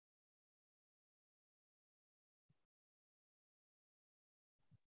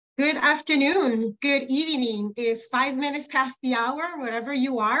Good afternoon, good evening. It's 5 minutes past the hour, wherever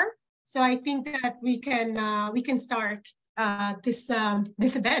you are. So I think that we can start this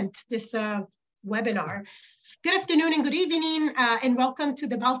event, this webinar. Good afternoon and good evening, and welcome to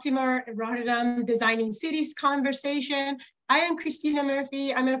the Baltimore Rotterdam Designing Cities conversation. I am Christina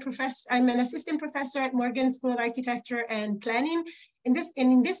Murphy. I'm an assistant professor at Morgan School of Architecture and Planning.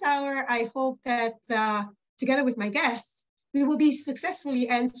 In this hour, I hope that together with my guests, we will be successfully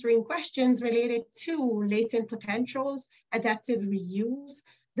answering questions related to latent potentials, adaptive reuse,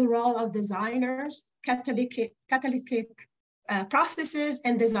 the role of designers, catalytic processes,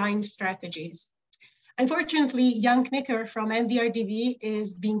 and design strategies. Unfortunately, young Knicker from MVRDV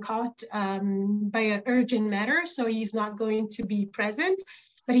is being caught by an urgent matter, so he's not going to be present,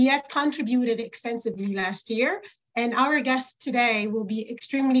 but he had contributed extensively last year. And our guest today will be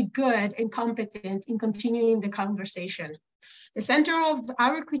extremely good and competent in continuing the conversation. The center of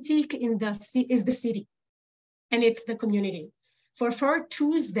our critique is the city, and it's the community. For 4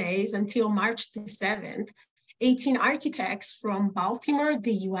 Tuesdays until March the 7th, 18 architects from Baltimore,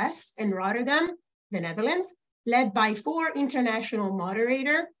 the US, and Rotterdam, the Netherlands, led by 4 international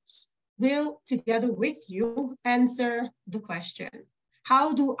moderators, will, together with you, answer the question: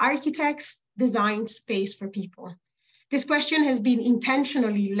 how do architects design space for people? This question has been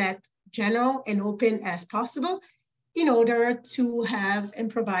intentionally let general and open as possible, in order to have and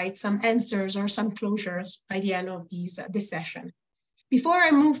provide some answers or some closures by the end of this session. Before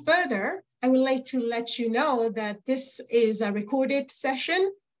I move further, I would like to let you know that this is a recorded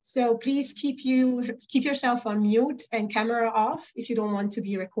session, so please keep yourself on mute and camera off if you don't want to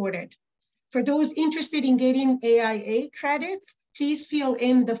be recorded. For those interested in getting AIA credits, please fill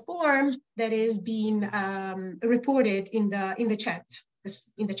in the form that is being reported in the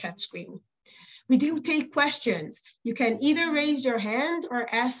chat screen. We do take questions. You can either raise your hand or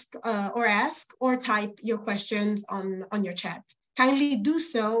ask or type your questions on your chat. Kindly do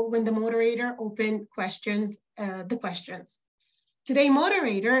so when the moderator opens the questions. Today's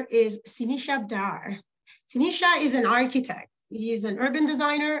moderator is Sinisha Dar. Sinisha is an architect. He is an urban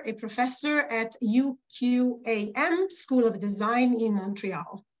designer, a professor at UQAM School of Design in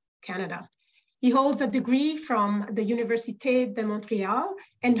Montreal, Canada. He holds a degree from the Université de Montréal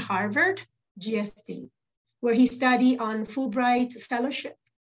and Harvard GST, where he studied on Fulbright Fellowship.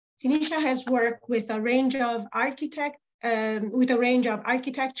 Sinisha has worked with a range of architecture and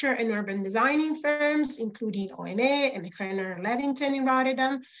urban designing firms, including OMA and McLaren Levington in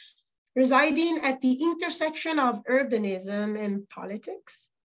Rotterdam, residing at the intersection of urbanism and politics.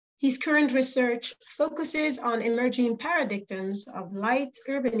 His current research focuses on emerging paradigms of light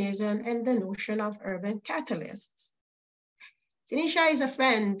urbanism and the notion of urban catalysts. Sinisha is a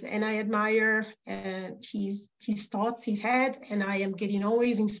friend, and I admire his thoughts he's had, and I am getting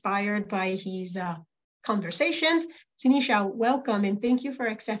always inspired by his conversations. Sinisha, welcome, and thank you for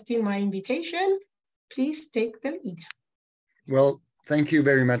accepting my invitation. Please take the lead. Well, thank you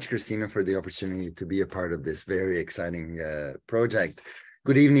very much, Christina, for the opportunity to be a part of this very exciting project.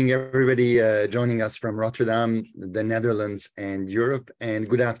 Good evening, everybody joining us from Rotterdam, the Netherlands, and Europe, and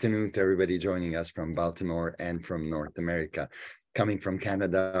good afternoon to everybody joining us from Baltimore and from North America. Coming from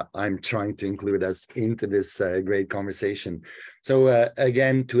Canada, I'm trying to include us into this great conversation. So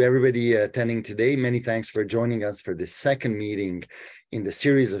again, to everybody attending today, many thanks for joining us for the second meeting in the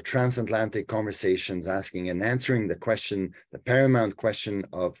series of transatlantic conversations asking and answering the paramount question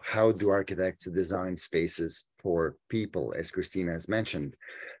of how do architects design spaces for people, as Christina has mentioned.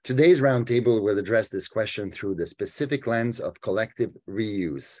 Today's roundtable will address this question through the specific lens of collective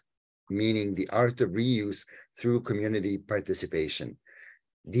reuse, meaning the art of reuse through community participation.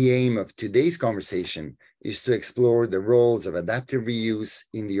 The aim of today's conversation is to explore the roles of adaptive reuse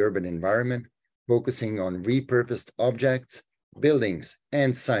in the urban environment, focusing on repurposed objects, buildings,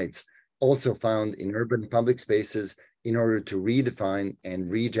 and sites also found in urban public spaces in order to redefine and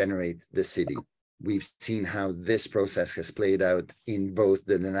regenerate the city. We've seen how this process has played out in both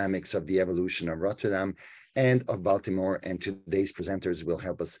the dynamics of the evolution of Rotterdam and of Baltimore, and today's presenters will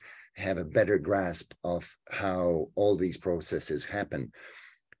help us have a better grasp of how all these processes happen.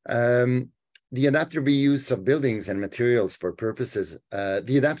 The adaptive reuse of buildings and materials for purposes,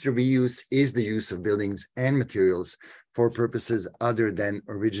 the adaptive reuse is the use of buildings and materials for purposes other than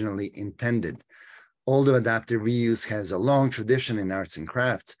originally intended. Although adaptive reuse has a long tradition in arts and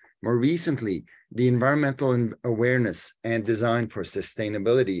crafts, more recently, the environmental awareness and design for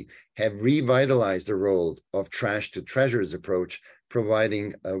sustainability have revitalized the role of trash to treasures approach,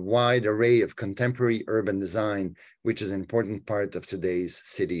 providing a wide array of contemporary urban design, which is an important part of today's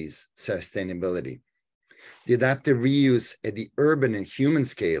city's sustainability. The adaptive reuse at the urban and human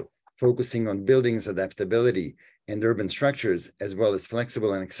scale focusing on buildings adaptability and urban structures, as well as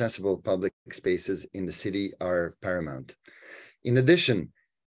flexible and accessible public spaces in the city, are paramount. In addition,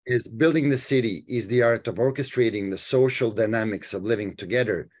 building the city is the art of orchestrating the social dynamics of living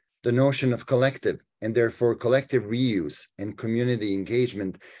together. The notion of collective and therefore collective reuse and community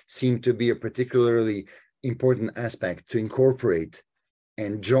engagement seem to be a particularly important aspect to incorporate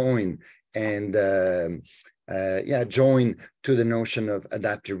and join join to the notion of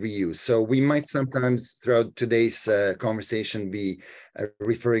adaptive reuse. So we might sometimes throughout today's conversation be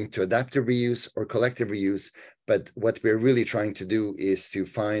referring to adaptive reuse or collective reuse, but what we're really trying to do is to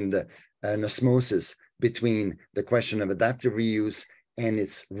find an osmosis between the question of adaptive reuse and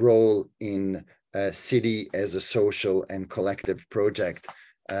its role in a city as a social and collective project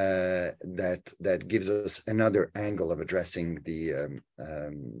that gives us another angle of addressing the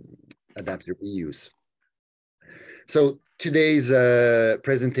adaptive reuse. So today's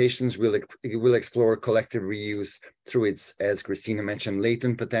presentations will explore collective reuse through its, as Christina mentioned,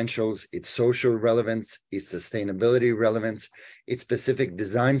 latent potentials, its social relevance, its sustainability relevance, its specific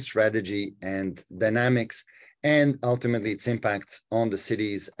design strategy and dynamics, and ultimately its impacts on the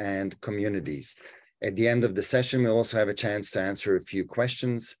cities and communities. At the end of the session, we'll also have a chance to answer a few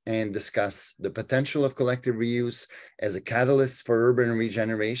questions and discuss the potential of collective reuse as a catalyst for urban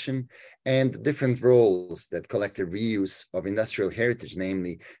regeneration and different roles that collective reuse of industrial heritage,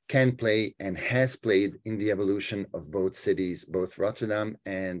 namely, can play and has played in the evolution of both cities, both Rotterdam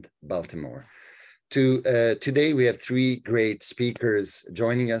and Baltimore. Today, we have three great speakers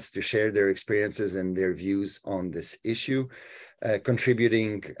joining us to share their experiences and their views on this issue.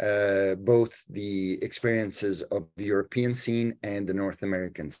 Contributing both the experiences of the European scene and the North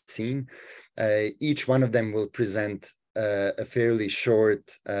American scene. Each one of them will present a fairly short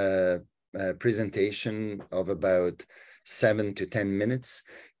presentation of about 7 to 10 minutes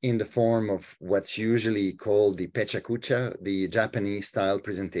in the form of what's usually called the pechakucha, the Japanese style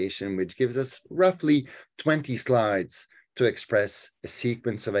presentation, which gives us roughly 20 slides to express a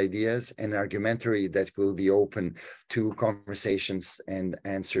sequence of ideas and argumentary that will be open to conversations and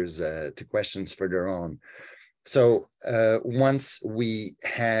answers to questions further on. So once we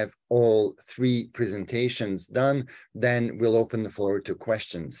have all three presentations done, then we'll open the floor to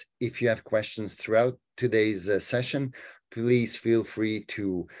questions. If you have questions throughout today's session, please feel free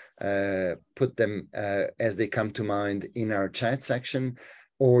to put them as they come to mind in our chat section,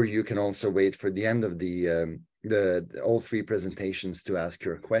 or you can also wait for the end of all three presentations to ask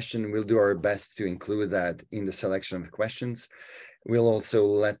your question. We'll do our best to include that in the selection of questions. We'll also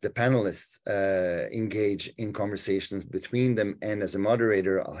let the panelists engage in conversations between them. And as a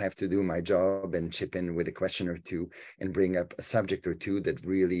moderator, I'll have to do my job and chip in with a question or two and bring up a subject or two that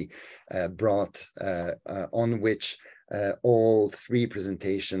really on which all three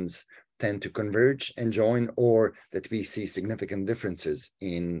presentations tend to converge and join, or that we see significant differences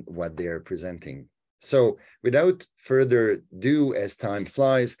in what they are presenting. So without further ado, as time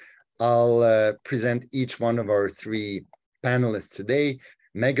flies, I'll present each one of our three panelists today.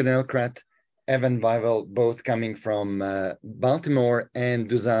 Megan Elkrat, Evan Weivel, both coming from Baltimore, and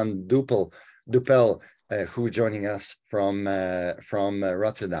Dusan Dupel, who joining us from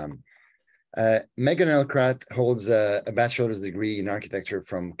Rotterdam. Megan Elkrat holds a bachelor's degree in architecture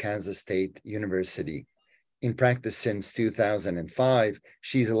from Kansas State University. In practice since 2005,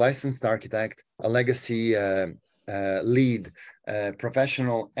 she's a licensed architect, a legacy lead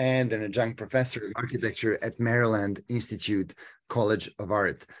professional, and an adjunct professor of architecture at Maryland Institute College of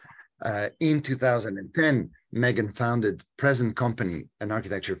Art. In 2010, Megan founded Present Company, an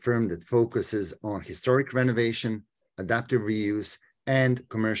architecture firm that focuses on historic renovation, adaptive reuse, and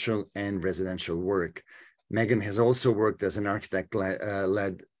commercial and residential work. Megan has also worked as an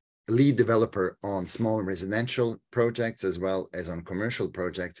architect-led lead developer on small residential projects as well as on commercial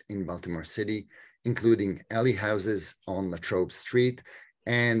projects in Baltimore City, including alley houses on Latrobe Street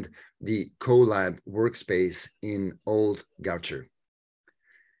and the CoLab workspace in Old Goucher.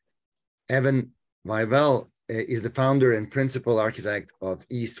 Evan Weivel is the founder and principal architect of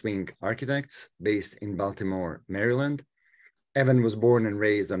East Wing Architects, based in Baltimore, Maryland. Evan was born and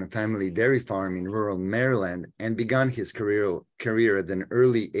raised on a family dairy farm in rural Maryland and began his career at an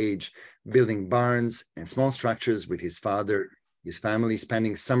early age building barns and small structures with his father, his family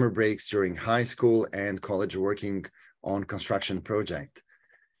spending summer breaks during high school and college working on construction project.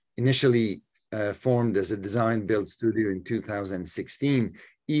 Initially formed as a design-build studio in 2016,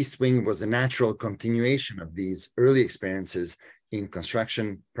 East Wing was a natural continuation of these early experiences in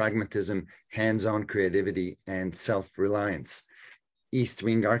construction, pragmatism, hands-on creativity, and self-reliance. East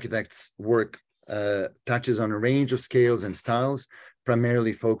Wing Architects' work touches on a range of scales and styles,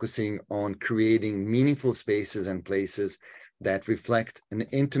 primarily focusing on creating meaningful spaces and places that reflect an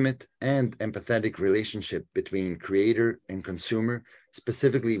intimate and empathetic relationship between creator and consumer,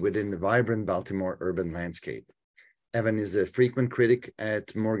 specifically within the vibrant Baltimore urban landscape. Evan is a frequent critic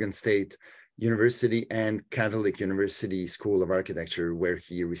at Morgan State University and Catholic University School of Architecture, where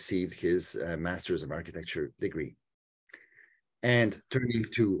he received his Master's of Architecture degree. And turning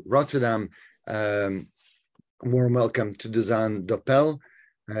to Rotterdam, warm welcome to Dusan Doppel.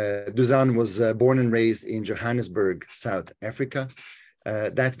 Dusan was born and raised in Johannesburg, South Africa.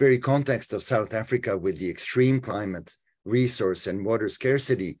 That very context of South Africa, with the extreme climate, resource and water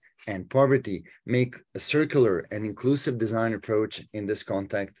scarcity and poverty, make a circular and inclusive design approach in this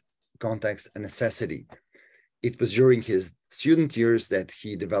context a necessity. It was during his student years that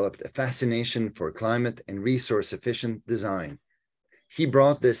he developed a fascination for climate and resource efficient design. He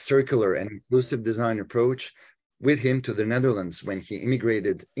brought this circular and inclusive design approach with him to the Netherlands when he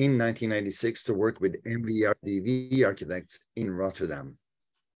immigrated in 1996 to work with NVRDV architects in Rotterdam.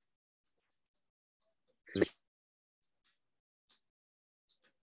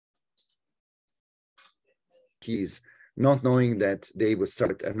 Keys, not knowing that they would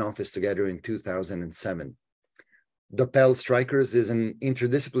start an office together in 2007. Doppel Strikers is an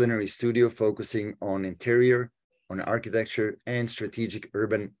interdisciplinary studio focusing on interior, on architecture, and strategic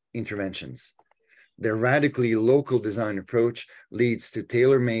urban interventions. Their radically local design approach leads to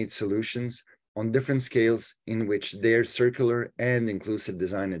tailor-made solutions on different scales in which their circular and inclusive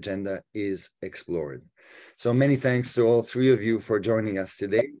design agenda is explored. So many thanks to all three of you for joining us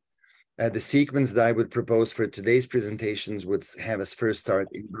today. The sequence that I would propose for today's presentations would have us first start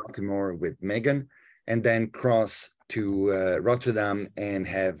in Baltimore with Megan, and then cross to Rotterdam and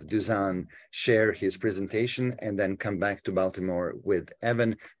have Dusan share his presentation, and then come back to Baltimore with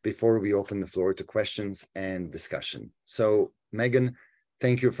Evan before we open the floor to questions and discussion. So Megan,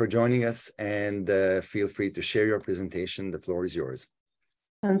 thank you for joining us, and feel free to share your presentation. The floor is yours.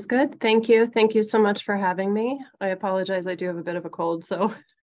 Sounds good. Thank you. Thank you so much for having me. I apologize. I do have a bit of a cold, so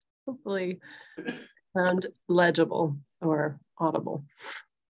hopefully sound legible or audible.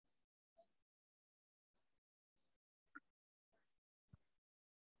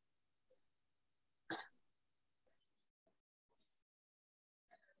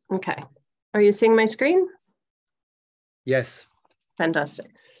 Okay. Are you seeing my screen? Yes.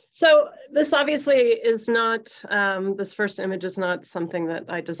 Fantastic. So this obviously is not, this first image is not something that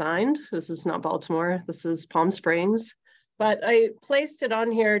I designed. This is not Baltimore. This is Palm Springs. But I placed it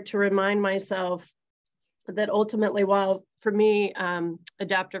on here to remind myself that ultimately, while for me,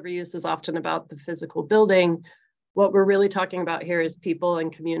 adaptive reuse is often about the physical building, what we're really talking about here is people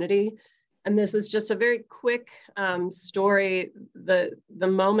and community. And this is just a very quick story. The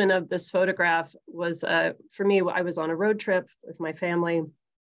moment of this photograph was, for me, I was on a road trip with my family.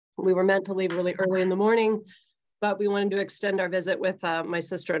 We were meant to leave really early in the morning, but we wanted to extend our visit with my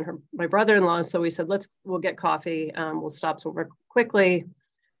sister and my brother-in-law. So we said, we'll get coffee. We'll stop somewhere quickly.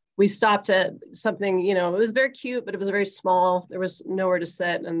 We stopped at something, you know, it was very cute, but it was very small. There was nowhere to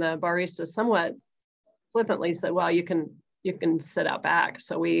sit. And the barista somewhat flippantly said, well, you can sit out back.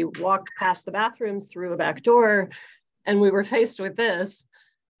 So we walked past the bathrooms through a back door, and we were faced with this,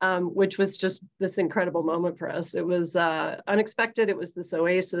 which was just this incredible moment for us. It was unexpected. It was this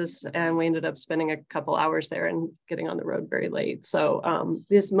oasis, and we ended up spending a couple hours there and getting on the road very late. So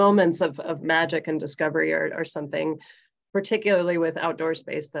these moments of magic and discovery are something, particularly with outdoor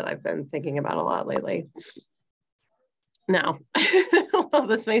space, that I've been thinking about a lot lately. Now, while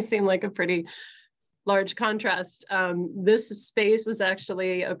this may seem like a pretty large contrast, this space is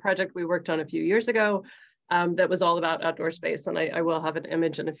actually a project we worked on a few years ago that was all about outdoor space. And I will have an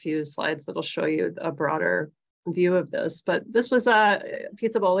image in a few slides that'll show you a broader view of this. But this was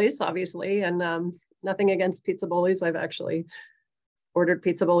Pizza Bolli's, obviously, and nothing against Pizza Bolli's. I've actually ordered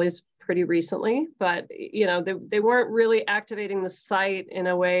Pizza Bolli's pretty recently, but you know, they weren't really activating the site in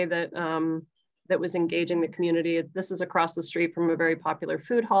a way that that was engaging the community. This is across the street from a very popular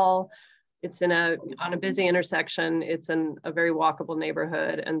food hall. It's on a busy intersection. It's in a very walkable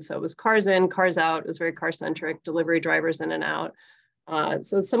neighborhood. And so it was cars in, cars out. It was very car centric, delivery drivers in and out.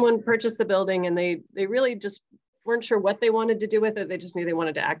 So someone purchased the building, and they really just weren't sure what they wanted to do with it. They just knew they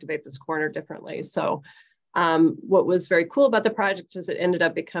wanted to activate this corner differently. So what was very cool about the project is it ended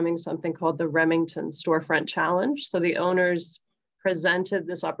up becoming something called the Remington Storefront Challenge. So the owners presented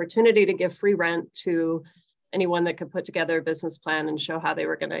this opportunity to give free rent to anyone that could put together a business plan and show how they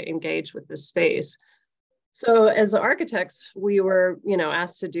were going to engage with this space. So as architects, we were, you know,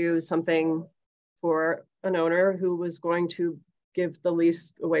 asked to do something for an owner who was going to give the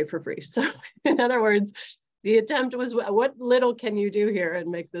least away for free. So in other words, the attempt was, what little can you do here and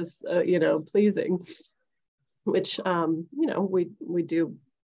make this, you know, pleasing, which, you know, we do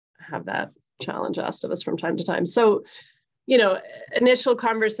have that challenge asked of us from time to time. So, you know, initial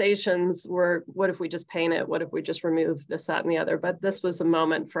conversations were, what if we just paint it? What if we just remove this, that, and the other? But this was a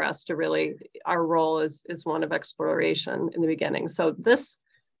moment for us to really, our role is one of exploration in the beginning. So this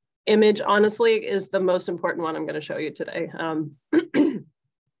image, honestly, is the most important one I'm going to show you today.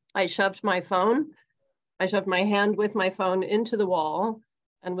 I shoved my hand with my phone into the wall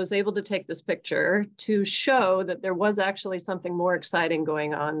and was able to take this picture to show that there was actually something more exciting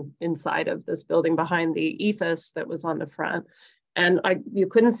going on inside of this building behind the ephes that was on the front. And you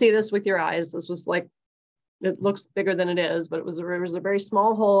couldn't see this with your eyes. This was like, it looks bigger than it is, but it was a very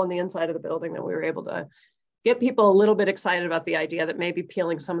small hole on the inside of the building that we were able to get people a little bit excited about the idea that maybe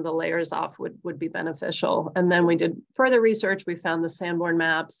peeling some of the layers off would be beneficial. And then we did further research. We found the Sanborn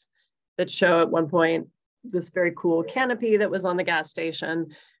maps that show at one point this very cool canopy that was on the gas station.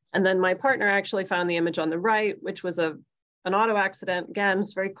 And then my partner actually found the image on the right, which was an auto accident. Again,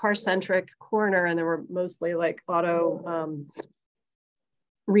 it's very car-centric corner, and there were mostly like auto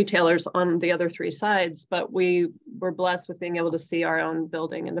retailers on the other three sides, but we were blessed with being able to see our own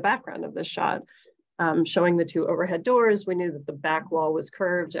building in the background of this shot, showing the two overhead doors. We knew that the back wall was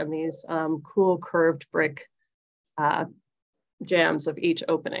curved and these cool curved brick jambs of each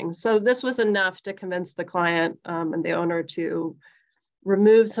opening. So this was enough to convince the client and the owner to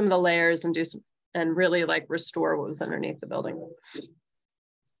remove some of the layers and and really like restore what was underneath the building.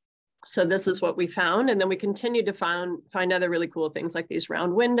 So this is what we found. And then we continued to find other really cool things like these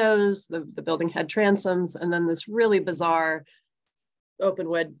round windows, the building had transoms, and then this really bizarre open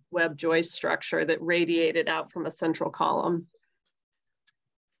web joist structure that radiated out from a central column.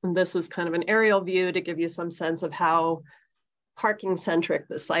 And this is kind of an aerial view to give you some sense of how parking centric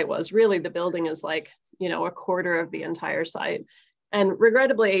the site was. Really, the building is like, you know, a quarter of the entire site. And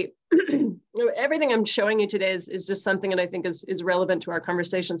regrettably, everything I'm showing you today is just something that I think is relevant to our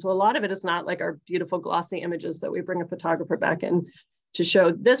conversation. So a lot of it is not like our beautiful glossy images that we bring a photographer back in to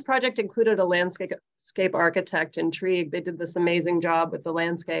show. This project included a landscape architect, Intrigue. They did this amazing job with the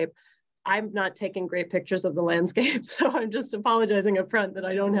landscape. I'm not taking great pictures of the landscape, so I'm just apologizing up front that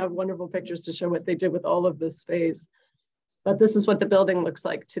I don't have wonderful pictures to show what they did with all of this space. But this is what the building looks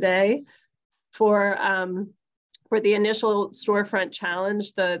like today. For the initial storefront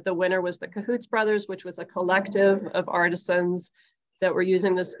challenge, the winner was the Cahoots Brothers, which was a collective of artisans that were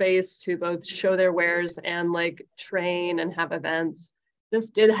using the space to both show their wares and like train and have events. This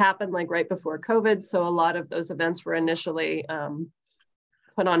did happen like right before COVID, so a lot of those events were initially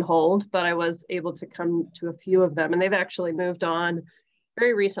put on hold, but I was able to come to a few of them, and they've actually moved on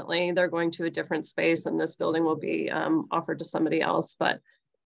very recently. They're going to a different space, and this building will be offered to somebody else, but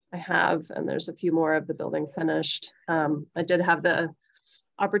I have, and there's a few more of the building finished. I did have the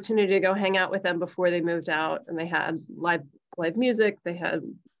opportunity to go hang out with them before they moved out, and they had live music. They had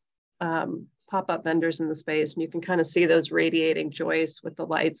pop-up vendors in the space, and you can kind of see those radiating joists with the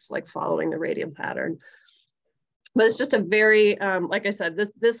lights like following the radium pattern. But it's just a very, like I said,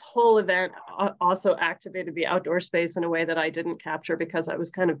 this whole event also activated the outdoor space in a way that I didn't capture because I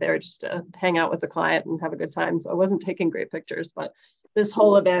was kind of there just to hang out with the client and have a good time. So I wasn't taking great pictures, but this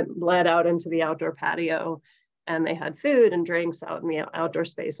whole event led out into the outdoor patio, and they had food and drinks out in the outdoor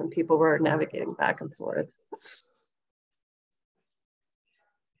space, and people were navigating back and forth.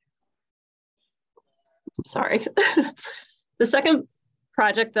 Sorry. The second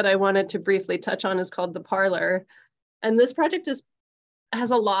project that I wanted to briefly touch on is called The Parlor. And this project has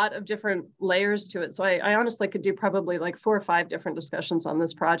a lot of different layers to it. So I honestly could do probably like 4 or 5 different discussions on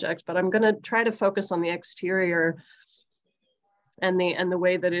this project, but I'm going to try to focus on the exterior and the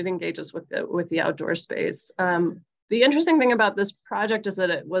way that it engages with the outdoor space. The interesting thing about this project is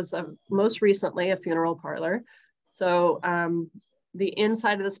that it was most recently a funeral parlor. So the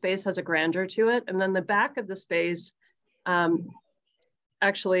inside of the space has a grandeur to it, and then the back of the space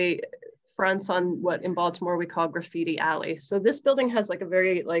actually fronts on what in Baltimore we call Graffiti Alley. So this building has like a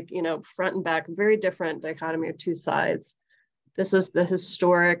very front and back, very different dichotomy of 2 sides. This is the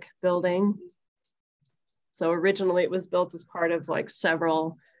historic building. So originally it was built as part of like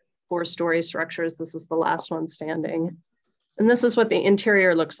several 4-story structures. This is the last one standing. And this is what the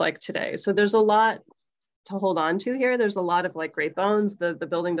interior looks like today. So there's a lot to hold on to here. There's a lot of like great bones. The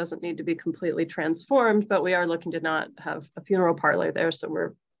building doesn't need to be completely transformed, but we are looking to not have a funeral parlor there. So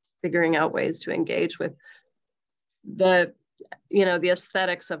we're figuring out ways to engage with the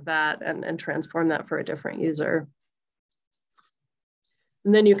aesthetics of that and transform that for a different user.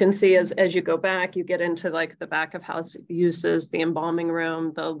 And then you can see as you go back, you get into like the back of house uses, the embalming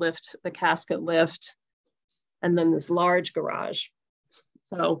room, the lift, the casket lift, and then this large garage.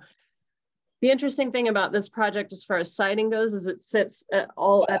 So the interesting thing about this project as far as siting goes is it sits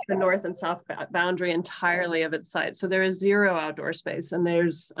all at the north and south boundary entirely of its site. So there is zero outdoor space, and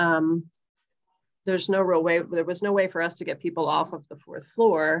there's no real way, there was no way for us to get people off of the 4th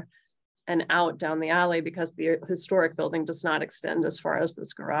floor and out down the alley because the historic building does not extend as far as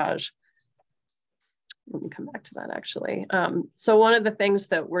this garage. Let me come back to that actually. So one of the things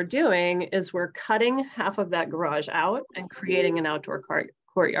that we're doing is we're cutting half of that garage out and creating an outdoor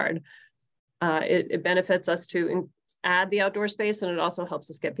courtyard. It benefits us to add the outdoor space, and it also helps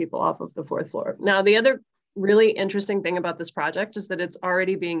us get people off of the 4th floor. Now, the other really interesting thing about this project is that it's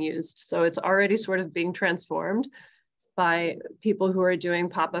already being used. So it's already sort of being transformed by people who are doing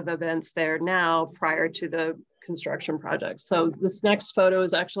pop-up events there now prior to the construction project. So this next photo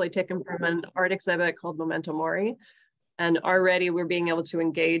is actually taken from an art exhibit called Memento Mori. And already we're being able to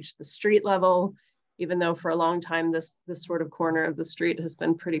engage the street level, even though for a long time, this sort of corner of the street has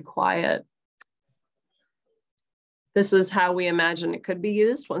been pretty quiet. This is how we imagine it could be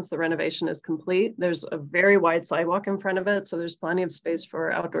used once the renovation is complete. There's a very wide sidewalk in front of it, so there's plenty of space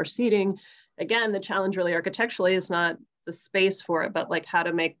for outdoor seating. Again, the challenge really architecturally is not the space for it, but like how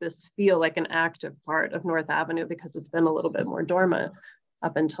to make this feel like an active part of North Avenue, because it's been a little bit more dormant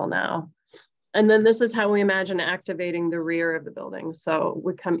up until now. And then this is how we imagine activating the rear of the building. So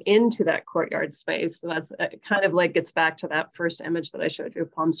we come into that courtyard space. So that's kind of like gets back to that first image that I showed you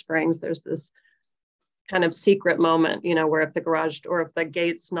of Palm Springs. There's this kind of secret moment, you know, where if the garage or if the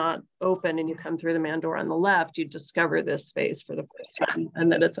gate's not open and you come through the man door on the left, you discover this space for the first time,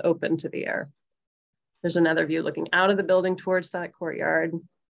 and that it's open to the air. There's another view looking out of the building towards that courtyard,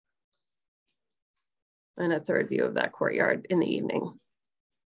 and a third view of that courtyard in the evening.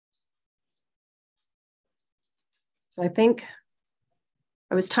 So I think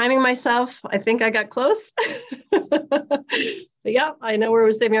I was timing myself. I think I got close. But yeah, I know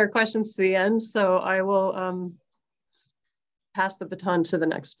we're saving our questions to the end, so I will pass the baton to the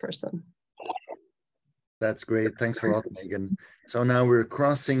next person. That's great. Thanks a lot, Megan. So now we're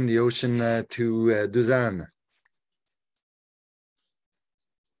crossing the ocean to Dusan.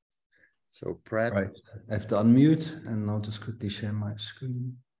 So Pratt. Right, I have to unmute, and I'll just quickly share my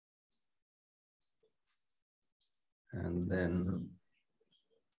screen. And then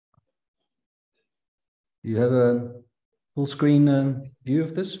you have a full screen view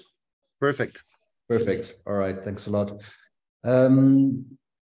of this? Perfect. Perfect. All right. Thanks a lot.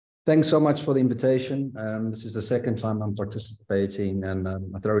 Thanks so much for the invitation. This is the second time I'm participating, and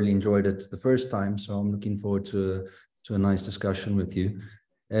I thoroughly enjoyed it the first time. So I'm looking forward to a nice discussion with you.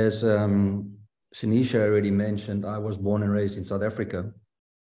 As Sinisha already mentioned, I was born and raised in South Africa.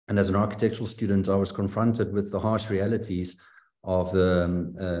 And as an architectural student, I was confronted with the harsh realities of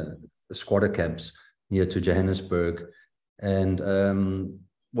the squatter camps near to Johannesburg. And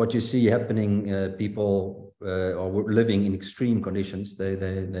what you see happening, people are living in extreme conditions.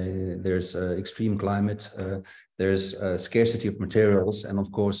 There's extreme climate, there's scarcity of materials, and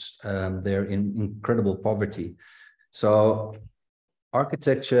of course, they're in incredible poverty. So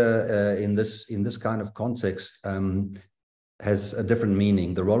architecture in this kind of context has a different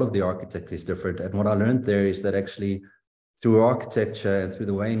meaning. The role of the architect is different. And what I learned there is that actually through architecture and through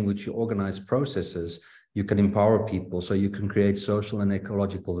the way in which you organize processes, you can empower people so you can create social and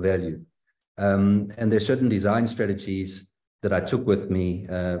ecological value. And there's certain design strategies that I took with me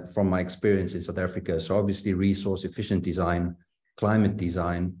from my experience in South Africa. So obviously resource efficient design, climate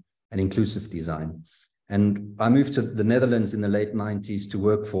design, and inclusive design. And I moved to the Netherlands in the late 90s to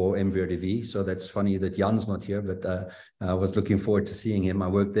work for MVRDV. So that's funny that Jan's not here, but I was looking forward to seeing him. I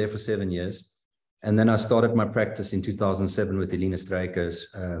worked there for 7 years. And then I started my practice in 2007 with Eline Strijkers,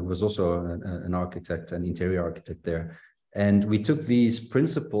 who was also an architect, an interior architect there. And we took these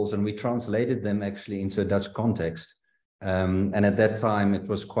principles and we translated them actually into a Dutch context. And at that time, it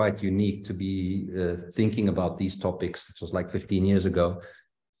was quite unique to be thinking about these topics. It was like 15 years ago.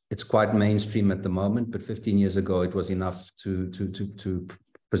 It's quite mainstream at the moment, but 15 years ago, it was enough to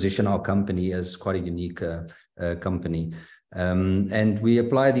position our company as quite a unique company. And we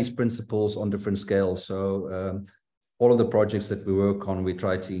apply these principles on different scales. So all of the projects that we work on, we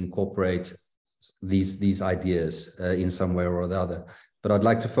try to incorporate these ideas in some way or the other. But I'd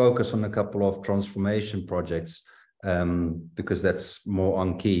like to focus on a couple of transformation projects because that's more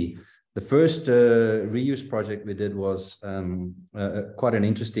on key. The first reuse project we did was quite an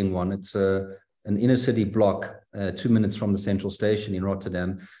interesting one. It's an inner city block 2 minutes from the central station in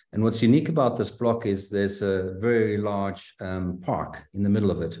Rotterdam. And what's unique about this block is there's a very large park in the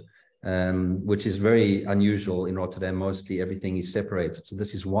middle of it, which is very unusual in Rotterdam. Mostly everything is separated. So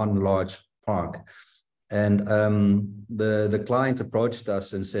this is one large park. And the client approached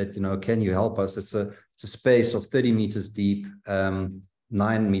us and said, you know, can you help us? It's a space of 30 meters deep,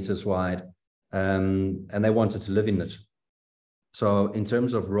 9 meters wide, and they wanted to live in it. So in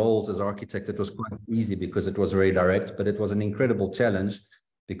terms of roles as architect, it was quite easy because it was very direct, but it was an incredible challenge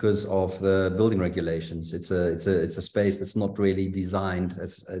because of the building regulations. It's a space that's not really designed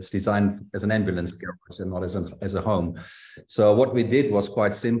it's designed as an ambulance garage and not as a home. So what we did was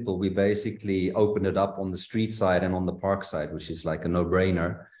quite simple. We basically opened it up on the street side and on the park side, which is like a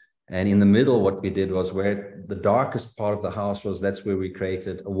no-brainer. And in the middle, what we did was where the darkest part of the house was, that's where we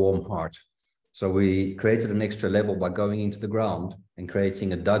created a warm heart. So we created an extra level by going into the ground and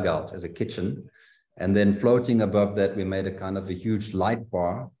creating a dugout as a kitchen. And then floating above that, we made a kind of a huge light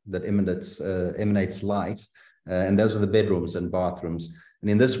bar that emanates light. And those are the bedrooms and bathrooms.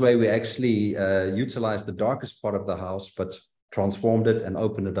 And in this way, we actually utilized the darkest part of the house, but transformed it and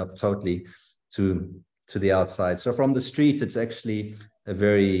opened it up totally to the outside. So from the street, it's actually a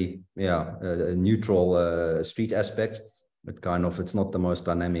very neutral street aspect. But kind of, it's not the most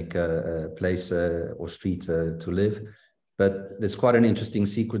dynamic place or street to live. But there's quite an interesting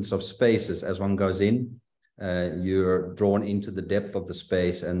sequence of spaces. As one goes in, you're drawn into the depth of the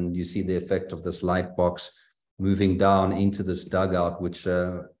space, and you see the effect of this light box moving down into this dugout, which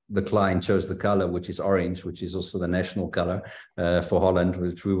the client chose the color, which is orange, which is also the national color for Holland,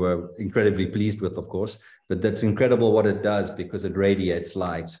 which we were incredibly pleased with, of course. But that's incredible what it does, because it radiates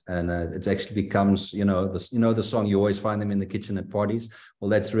light, and it actually becomes, the song, you always find them in the kitchen at parties. Well,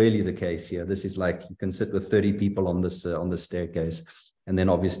 that's really the case here. This is like, you can sit with 30 people on this staircase, and then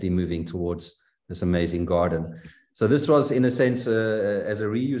obviously moving towards this amazing garden. So this was, in a sense, as a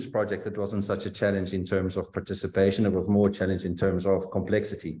reuse project, it wasn't such a challenge in terms of participation. It was more a challenge in terms of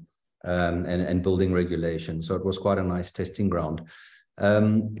complexity and building regulation. So it was quite a nice testing ground.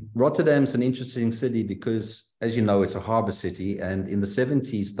 Rotterdam's an interesting city because, as you know, it's a harbor city. And in the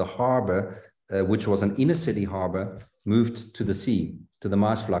 70s, the harbor, which was an inner city harbor, moved to the sea, to the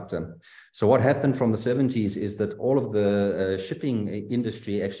Maasvlakte. So what happened from the 70s is that all of the shipping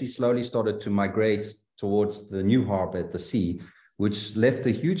industry actually slowly started to migrate towards the new harbor at the sea, which left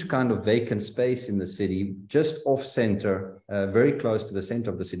a huge kind of vacant space in the city, just off center, very close to the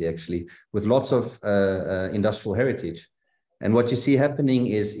center of the city, actually, with lots of industrial heritage. And what you see happening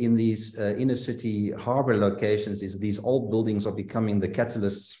is in these inner city harbor locations is these old buildings are becoming the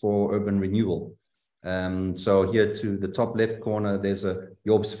catalysts for urban renewal. So here to the top left corner, there's a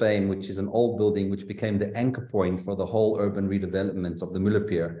Jobsveen, which is an old building, which became the anchor point for the whole urban redevelopment of the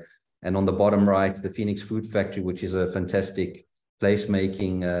Mullerpier. And on the bottom right, the Phoenix Food Factory, which is a fantastic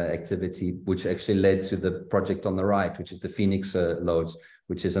placemaking activity, which actually led to the project on the right, which is the Phoenix Loads,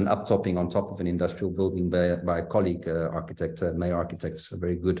 which is an uptopping on top of an industrial building by a colleague architect, May Architects, a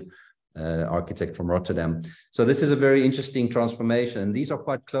very good architect from Rotterdam. So this is a very interesting transformation. And these are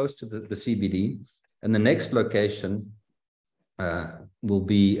quite close to the CBD. And the next location will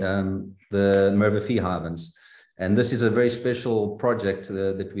be the Merwe-Veehavens. And this is a very special project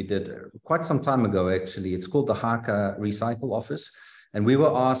that we did quite some time ago, actually. It's called the Haka Recycle Office. And we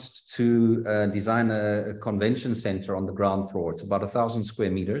were asked to design a convention center on the ground floor. It's about 1,000 square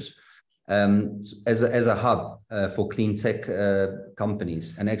meters as a hub for clean tech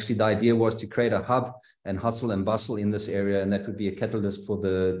companies. And actually the idea was to create a hub and hustle and bustle in this area, and that would be a catalyst for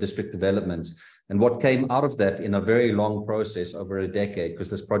the district development. And what came out of that in a very long process over a decade,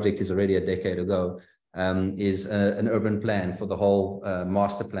 because this project is already a decade ago, is an urban plan for the whole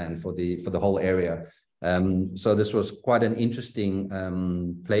master plan for the whole area. So this was quite an interesting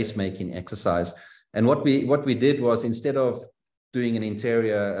placemaking exercise. And what we did was, instead of doing an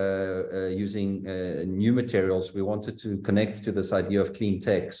interior using new materials, we wanted to connect to this idea of clean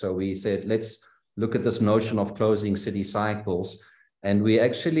tech. So we said, let's look at this notion of closing city cycles. And we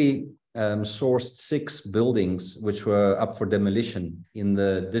actually sourced 6 buildings which were up for demolition in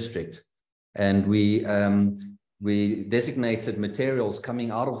the district. And we designated materials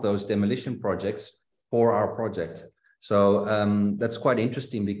coming out of those demolition projects for our project. So that's quite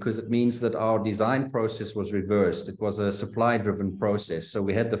interesting, because it means that our design process was reversed. It was a supply-driven process. So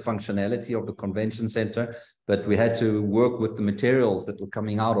we had the functionality of the convention center, but we had to work with the materials that were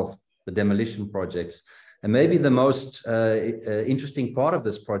coming out of the demolition projects. And maybe the most interesting part of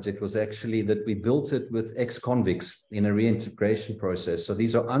this project was actually that we built it with ex-convicts in a reintegration process. So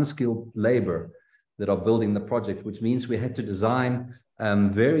these are unskilled labor that are building the project, which means we had to design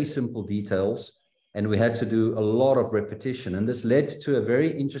very simple details, and we had to do a lot of repetition. And this led to a very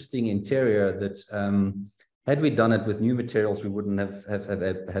interesting interior that had we done it with new materials, we wouldn't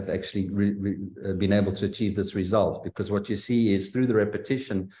have actually been able to achieve this result, because what you see is through the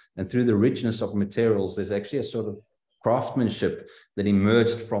repetition and through the richness of materials, there's actually a sort of craftsmanship that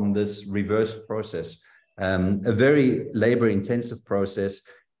emerged from this reversed process, a very labor-intensive process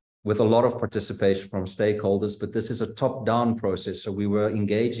with a lot of participation from stakeholders, but this is a top-down process. So we were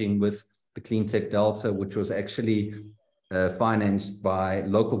engaging with the Cleantech Delta, which was actually financed by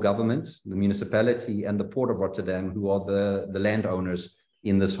local government, the municipality, and the Port of Rotterdam, who are the landowners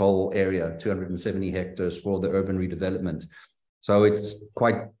in this whole area, 270 hectares for the urban redevelopment. So it's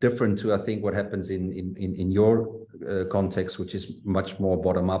quite different to, I think, what happens in your context, which is much more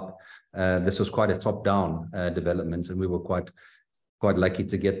bottom-up. This was quite a top-down development, and we were quite lucky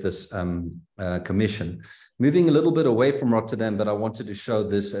to get this commission. Moving a little bit away from Rotterdam, but I wanted to show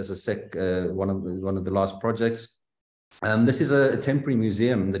this as one of the last projects. This is a temporary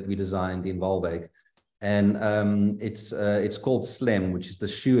museum that we designed in Waalwijk, and it's called SLEM, which is the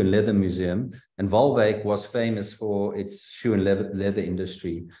Shoe and Leather Museum. And Waalwijk was famous for its shoe and leather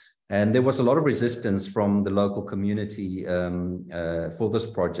industry. And there was a lot of resistance from the local community for this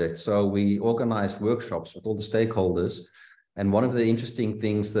project. So we organized workshops with all the stakeholders. And one of the interesting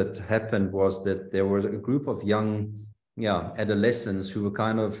things that happened was that there was a group of young adolescents who were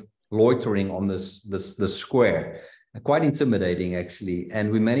kind of loitering on this square. Quite intimidating, actually. And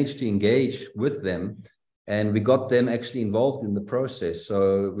we managed to engage with them, and we got them actually involved in the process.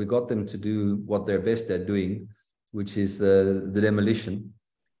 So we got them to do what they're best at doing, which is the demolition.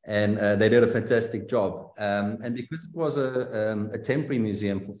 And they did a fantastic job. And because it was a temporary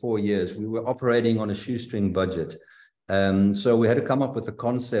museum for 4 years, we were operating on a shoestring budget. So we had to come up with a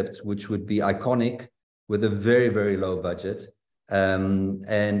concept which would be iconic with a very, very low budget.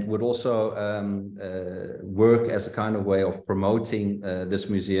 And would also work as a kind of way of promoting this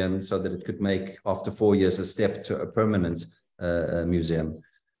museum so that it could make, after 4 years, a step to a permanent museum.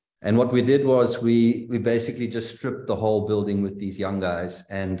 And what we did was we basically just stripped the whole building with these young guys.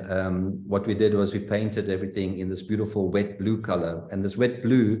 And what we did was we painted everything in this beautiful wet blue color. And this wet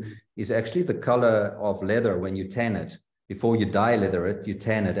blue is actually the color of leather when you tan it. Before you dye leather it, you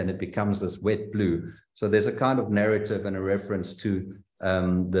tan it, and it becomes this wet blue. So there's a kind of narrative and a reference to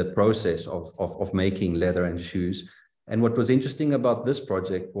the process of making leather and shoes. And what was interesting about this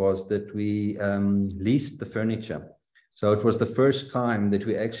project was that we leased the furniture. So it was the first time that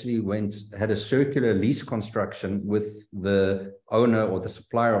we actually had a circular lease construction with the owner or the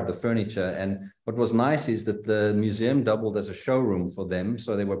supplier of the furniture. And what was nice is that the museum doubled as a showroom for them.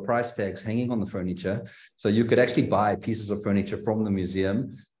 So there were price tags hanging on the furniture. So you could actually buy pieces of furniture from the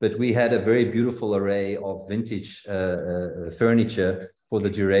museum. But we had a very beautiful array of vintage furniture for the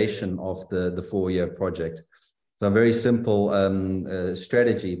duration of the 4-year project. So a very simple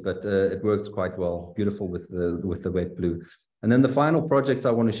strategy, but it worked quite well, beautiful with the wet blue. And then the final project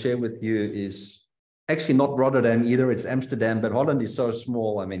I want to share with you is actually not Rotterdam either, it's Amsterdam, but Holland is so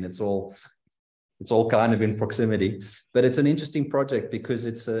small. I mean, it's all kind of in proximity, but it's an interesting project because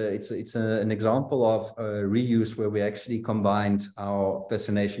it's an example of reuse where we actually combined our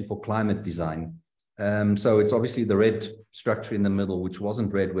fascination for climate design. So it's obviously the red structure in the middle, which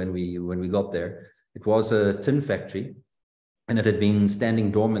wasn't red when we got there. It was a tin factory, and it had been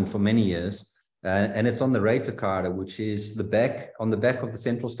standing dormant for many years. And it's on the Ruiterkade, which is on the back of the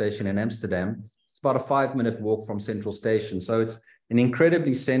central station in Amsterdam. It's about a 5-minute walk from Central Station. So it's an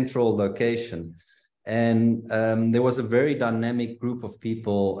incredibly central location. And there was a very dynamic group of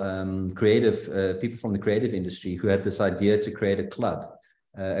people, people from the creative industry, who had this idea to create a club.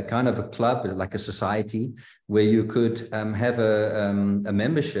 A kind of a club, like a society, where you could have a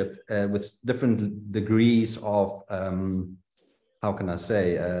membership with different degrees of, how can I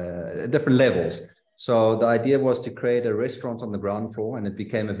say, different levels. So the idea was to create a restaurant on the ground floor, and it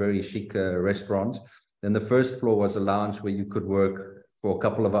became a very chic restaurant. Then the first floor was a lounge where you could work for a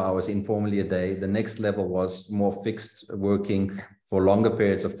couple of hours informally a day. The next level was more fixed working for longer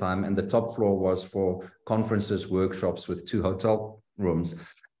periods of time. And the top floor was for conferences, workshops with 2 hotel rooms.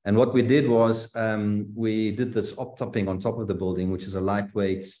 And what we did was we did this up-topping on top of the building, which is a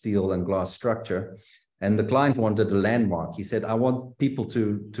lightweight steel and glass structure. And the client wanted a landmark. He said, I want people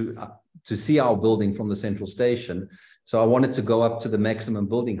to see our building from the central station. So I wanted to go up to the maximum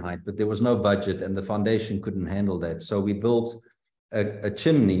building height, but there was no budget and the foundation couldn't handle that. So we built a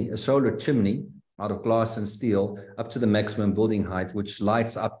chimney, a solar chimney out of glass and steel up to the maximum building height, which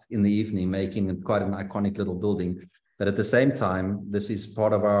lights up in the evening, making it quite an iconic little building. But at the same time, this is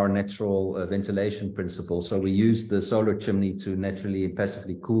part of our natural ventilation principle. So we use the solar chimney to naturally and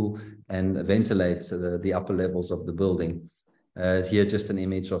passively cool and ventilate the upper levels of the building. Here, just an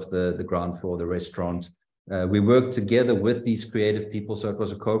image of the ground floor, the restaurant. We worked together with these creative people, so it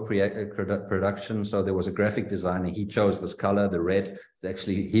was a co-production. So there was a graphic designer. He chose this color, the red. It's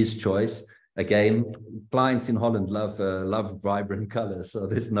actually his choice. Again, clients in Holland love vibrant colors, so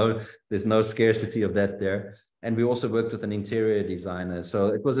there's no scarcity of that there. And we also worked with an interior designer. So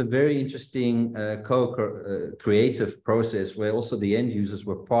it was a very interesting creative process where also the end users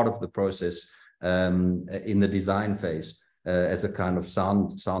were part of the process in the design phase as a kind of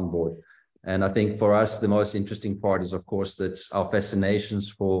soundboard. And I think for us, the most interesting part is, of course, that our fascinations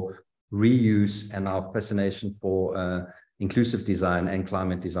for reuse and our fascination for inclusive design and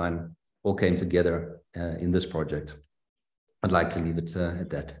climate design all came together in this project. I'd like to leave it at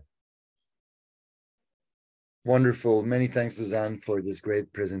that. Wonderful. Many thanks, Suzanne, for this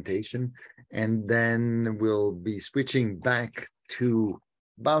great presentation. And then we'll be switching back to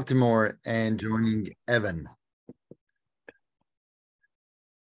Baltimore and joining Evan.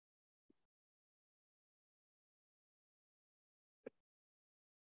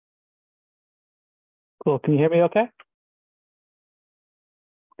 Cool. Can you hear me okay?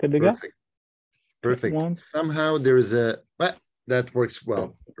 Good to go? Perfect. Somehow there is well, that works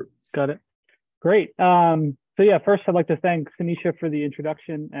well. Got it. Great. So yeah, first I'd like to thank Sanisha for the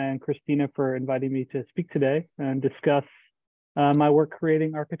introduction and Christina for inviting me to speak today and discuss my work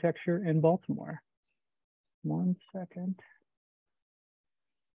creating architecture in Baltimore. 1 second.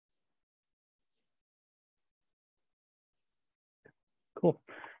 Cool.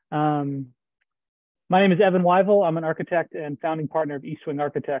 My name is Evan Wyville. I'm an architect and founding partner of East Wing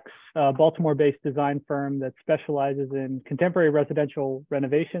Architects, a Baltimore-based design firm that specializes in contemporary residential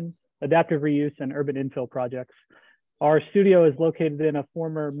renovations, adaptive reuse, and urban infill projects. Our studio is located in a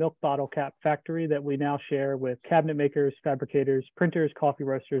former milk bottle cap factory that we now share with cabinet makers, fabricators, printers, coffee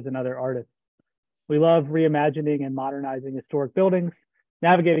roasters, and other artists. We love reimagining and modernizing historic buildings,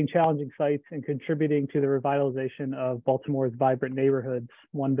 navigating challenging sites, and contributing to the revitalization of Baltimore's vibrant neighborhoods,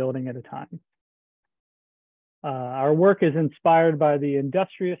 one building at a time. Our work is inspired by the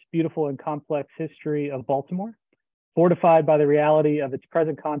industrious, beautiful, and complex history of Baltimore, fortified by the reality of its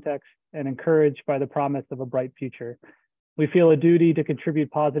present context, and encouraged by the promise of a bright future. We feel a duty to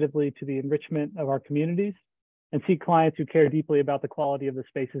contribute positively to the enrichment of our communities and seek clients who care deeply about the quality of the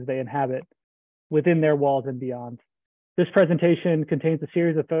spaces they inhabit within their walls and beyond. This presentation contains a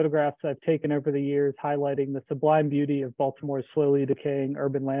series of photographs I've taken over the years highlighting the sublime beauty of Baltimore's slowly decaying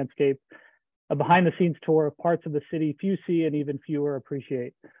urban landscape, a behind-the-scenes tour of parts of the city few see and even fewer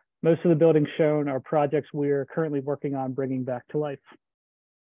appreciate. Most of the buildings shown are projects we're currently working on bringing back to life.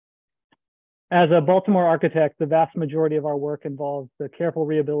 As a Baltimore architect, the vast majority of our work involves the careful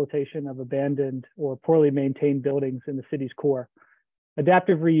rehabilitation of abandoned or poorly maintained buildings in the city's core.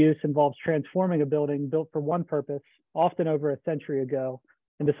 Adaptive reuse involves transforming a building built for one purpose, often over a century ago,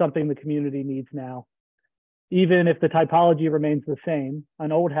 into something the community needs now. Even if the typology remains the same,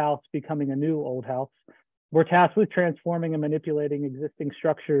 an old house becoming a new old house, we're tasked with transforming and manipulating existing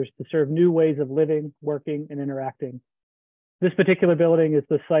structures to serve new ways of living, working, and interacting. This particular building is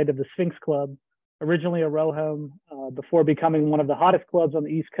the site of the Sphinx Club, originally a row home before becoming one of the hottest clubs on the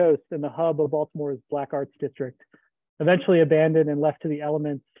East Coast and the hub of Baltimore's Black Arts District. Eventually abandoned and left to the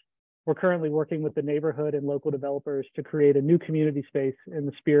elements, we're currently working with the neighborhood and local developers to create a new community space in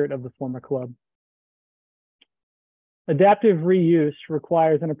the spirit of the former club. Adaptive reuse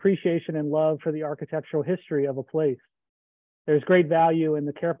requires an appreciation and love for the architectural history of a place. There's great value in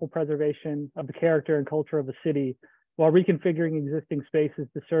the careful preservation of the character and culture of a city while reconfiguring existing spaces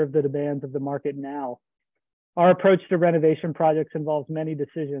to serve the demands of the market now. Our approach to renovation projects involves many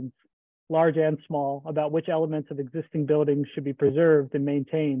decisions, large and small, about which elements of existing buildings should be preserved and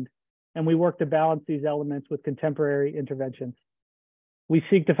maintained, and we work to balance these elements with contemporary interventions. We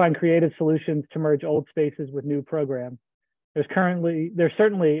seek to find creative solutions to merge old spaces with new programs. There's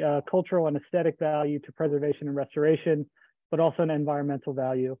certainly a cultural and aesthetic value to preservation and restoration, but also an environmental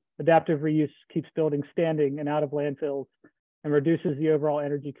value. Adaptive reuse keeps buildings standing and out of landfills and reduces the overall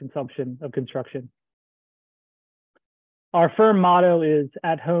energy consumption of construction. Our firm motto is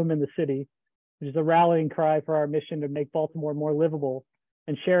 "At Home in the City," which is a rallying cry for our mission to make Baltimore more livable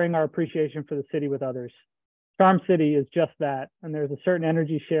and sharing our appreciation for the city with others. Charm City is just that, and there's a certain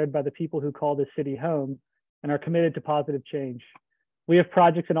energy shared by the people who call this city home and are committed to positive change. We have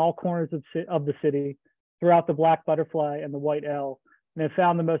projects in all corners of the city, throughout the Black Butterfly and the White L, and have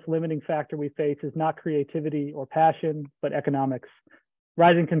found the most limiting factor we face is not creativity or passion, but economics.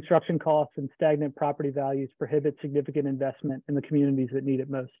 Rising construction costs and stagnant property values prohibit significant investment in the communities that need it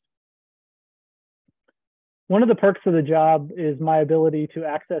most. One of the perks of the job is my ability to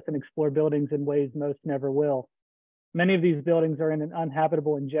access and explore buildings in ways most never will. Many of these buildings are in an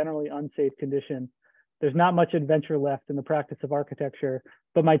uninhabitable and generally unsafe condition. There's not much adventure left in the practice of architecture,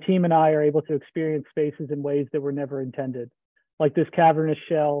 but my team and I are able to experience spaces in ways that were never intended, like this cavernous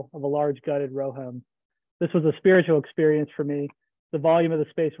shell of a large gutted row home. This was a spiritual experience for me. The volume of the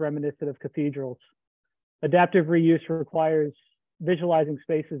space reminiscent of cathedrals. Adaptive reuse requires visualizing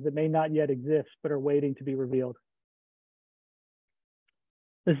spaces that may not yet exist, but are waiting to be revealed.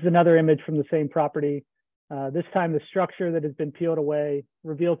 This is another image from the same property. This time, the structure that has been peeled away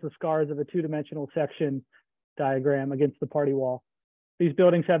reveals the scars of a two-dimensional section diagram against the party wall. These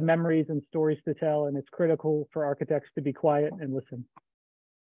buildings have memories and stories to tell, and it's critical for architects to be quiet and listen.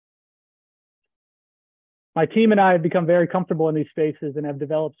 My team and I have become very comfortable in these spaces and have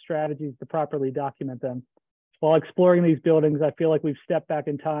developed strategies to properly document them. While exploring these buildings, I feel like we've stepped back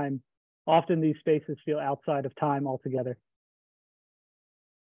in time. Often these spaces feel outside of time altogether.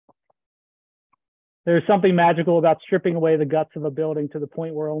 There's something magical about stripping away the guts of a building to the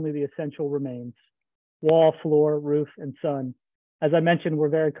point where only the essential remains: wall, floor, roof, and sun. As I mentioned, we're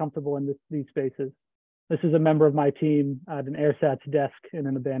very comfortable in these spaces. This is a member of my team at an AirSAT's desk in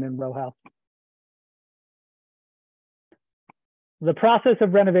an abandoned row house. The process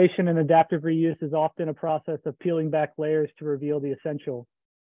of renovation and adaptive reuse is often a process of peeling back layers to reveal the essential.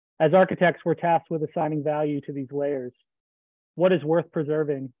 As architects, we're tasked with assigning value to these layers. What is worth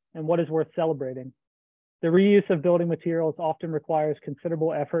preserving and what is worth celebrating? The reuse of building materials often requires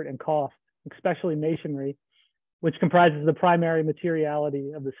considerable effort and cost, especially masonry, which comprises the primary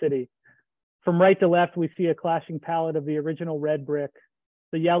materiality of the city. From right to left, we see a clashing palette of the original red brick,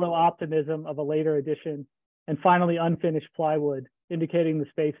 the yellow optimism of a later addition, and finally unfinished plywood, indicating the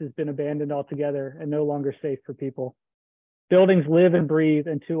space has been abandoned altogether and no longer safe for people. Buildings live and breathe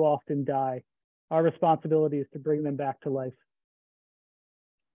and too often die. Our responsibility is to bring them back to life.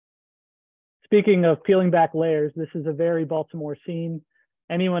 Speaking of peeling back layers, this is a very Baltimore scene.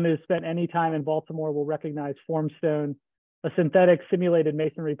 Anyone who's spent any time in Baltimore will recognize formstone, a synthetic simulated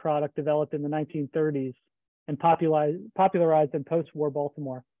masonry product developed in the 1930s and popularized in post-war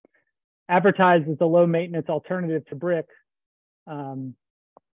Baltimore. Advertised as the low maintenance alternative to brick,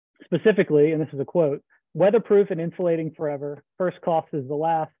 specifically, and this is a quote, weatherproof and insulating forever, first cost is the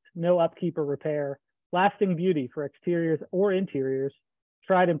last, no upkeep or repair, lasting beauty for exteriors or interiors,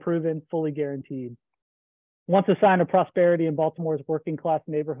 tried and proven, fully guaranteed. Once a sign of prosperity in Baltimore's working class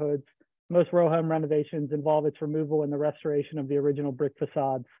neighborhoods, most row home renovations involve its removal and the restoration of the original brick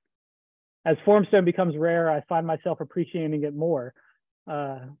facades. As formstone becomes rare, I find myself appreciating it more,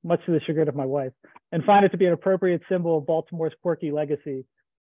 much to the chagrin of my wife, and find it to be an appropriate symbol of Baltimore's quirky legacy.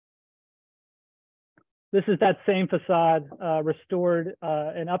 This is that same facade restored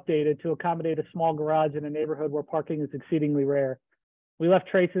and updated to accommodate a small garage in a neighborhood where parking is exceedingly rare. We left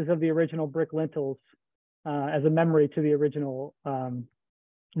traces of the original brick lintels as a memory to the original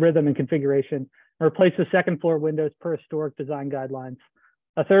rhythm and configuration, and replaced the second floor windows per historic design guidelines.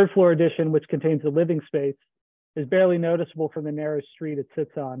 A third floor addition, which contains the living space, is barely noticeable from the narrow street it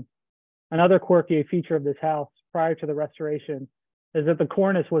sits on. Another quirky feature of this house prior to the restoration is that the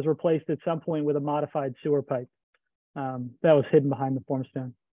cornice was replaced at some point with a modified sewer pipe that was hidden behind the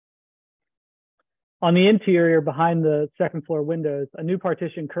formstone. On the interior, behind the second floor windows, a new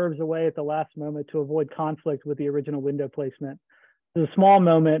partition curves away at the last moment to avoid conflict with the original window placement. It's a small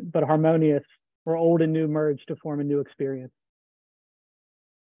moment, but harmonious, where old and new merge to form a new experience.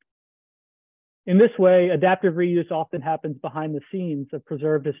 In this way, adaptive reuse often happens behind the scenes of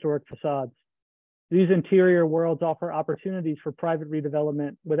preserved historic facades. These interior worlds offer opportunities for private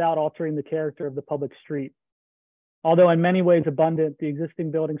redevelopment without altering the character of the public street. Although in many ways abundant, the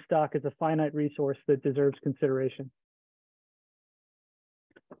existing building stock is a finite resource that deserves consideration.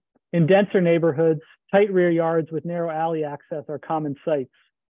 In denser neighborhoods, tight rear yards with narrow alley access are common sights.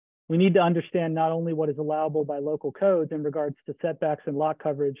 We need to understand not only what is allowable by local codes in regards to setbacks and lot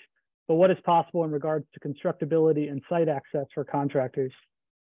coverage, but what is possible in regards to constructability and site access for contractors.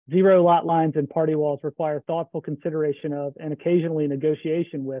 Zero lot lines and party walls require thoughtful consideration of and occasionally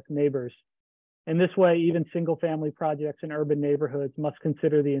negotiation with neighbors. In this way, even single-family projects in urban neighborhoods must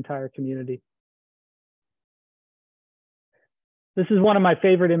consider the entire community. This is one of my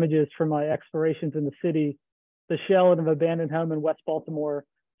favorite images from my explorations in the city, the shell of an abandoned home in West Baltimore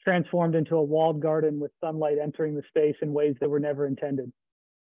transformed into a walled garden with sunlight entering the space in ways that were never intended.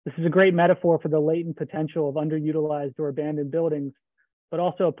 This is a great metaphor for the latent potential of underutilized or abandoned buildings, but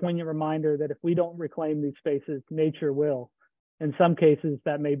also a poignant reminder that if we don't reclaim these spaces, nature will. In some cases,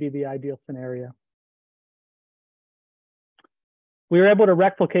 that may be the ideal scenario. We were able to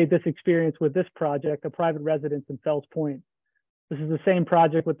replicate this experience with this project, a private residence in Fells Point. This is the same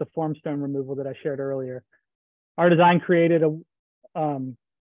project with the formstone removal that I shared earlier. Our design created a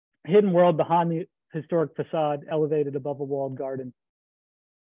hidden world behind the historic facade elevated above a walled garden.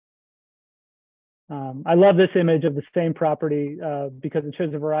 I love this image of the same property because it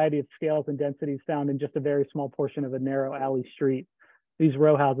shows a variety of scales and densities found in just a very small portion of a narrow alley street. These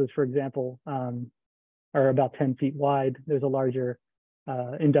row houses, for example, are about 10 feet wide. There's a larger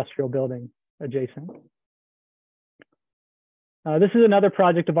industrial building adjacent. This is another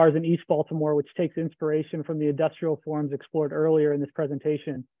project of ours in East Baltimore, which takes inspiration from the industrial forms explored earlier in this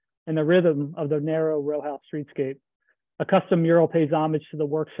presentation and the rhythm of the narrow row house streetscape. A custom mural pays homage to the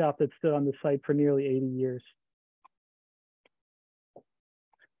workshop that stood on the site for nearly 80 years.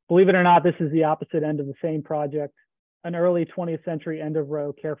 Believe it or not, this is the opposite end of the same project, an early 20th century end of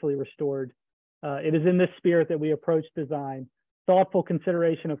row carefully restored. It is in this spirit that we approach design, thoughtful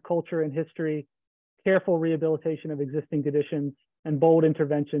consideration of culture and history, careful rehabilitation of existing conditions, and bold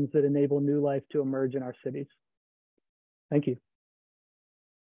interventions that enable new life to emerge in our cities. Thank you.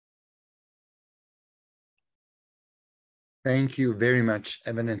 Thank you very much,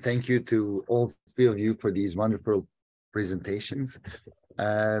 Evan, and thank you to all three of you for these wonderful presentations.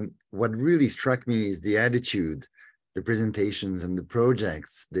 What really struck me is the attitude, the presentations, and the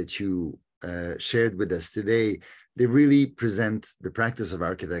projects that you shared with us today. They really present the practice of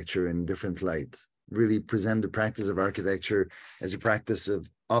architecture in different light, really present the practice of architecture as a practice of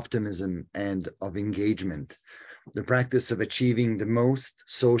optimism and of engagement, the practice of achieving the most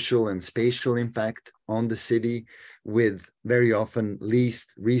social and spatial impact on the city with very often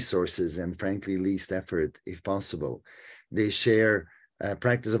least resources and frankly least effort if possible. They share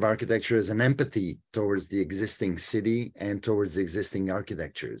practice of architecture as an empathy towards the existing city and towards the existing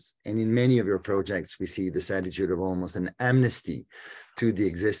architectures. And in many of your projects, we see this attitude of almost an amnesty to the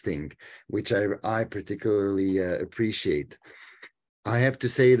existing, which I particularly appreciate. I have to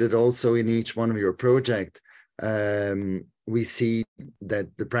say that also in each one of your projects, we see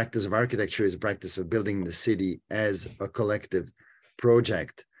that the practice of architecture is a practice of building the city as a collective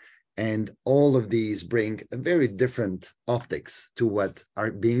project. And all of these bring a very different optics to what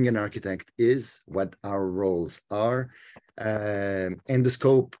being an architect is, what our roles are, and the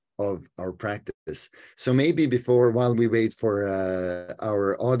scope of our practice. So maybe while we wait for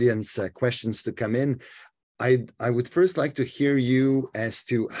our audience questions to come in, I would first like to hear you as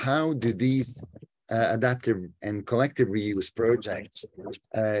to how do these adaptive and collective reuse projects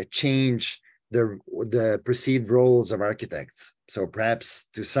change the perceived roles of architects. So perhaps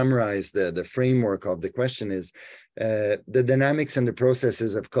to summarize the framework of the question is the dynamics and the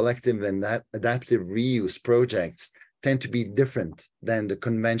processes of collective and adaptive reuse projects tend to be different than the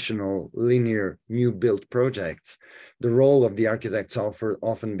conventional linear new built projects. The role of the architects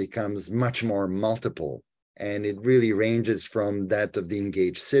often becomes much more multiple, and it really ranges from that of the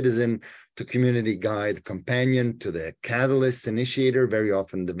engaged citizen to community guide companion to the catalyst initiator, very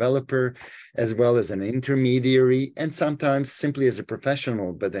often developer, as well as an intermediary, and sometimes simply as a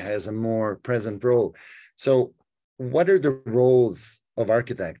professional, but that has a more present role. So what are the roles of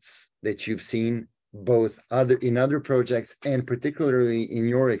architects that you've seen both in other projects and particularly in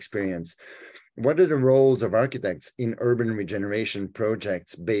your experience? What are the roles of architects in urban regeneration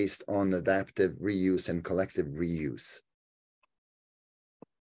projects based on adaptive reuse and collective reuse?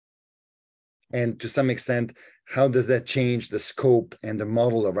 And to some extent, how does that change the scope and the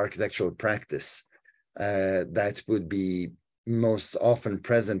model of architectural practice that would be most often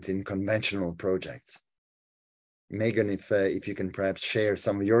present in conventional projects? Megan, if you can perhaps share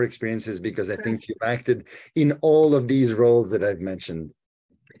some of your experiences, because I think you've acted in all of these roles that I've mentioned.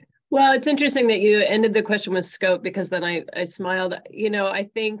 Well, it's interesting that you ended the question with scope, because then I smiled. You know, I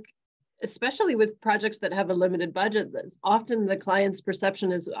think, especially with projects that have a limited budget, often the client's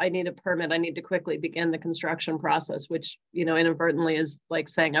perception is, I need a permit, I need to quickly begin the construction process, which, you know, inadvertently is like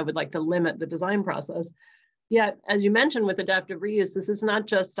saying, I would like to limit the design process. Yet, as you mentioned with adaptive reuse, this is not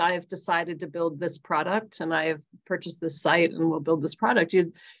just, I've decided to build this product and I have purchased this site and will build this product.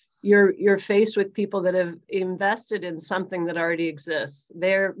 You're faced with people that have invested in something that already exists.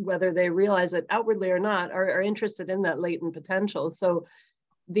 They're, whether they realize it outwardly or not, are interested in that latent potential. So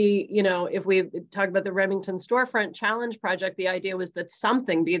if we talk about the Remington Storefront Challenge project, the idea was that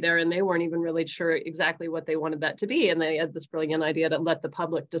something be there, and they weren't even really sure exactly what they wanted that to be. And they had this brilliant idea to let the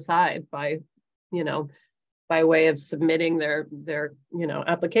public decide by way of submitting their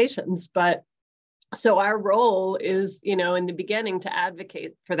applications. But so our role is, in the beginning, to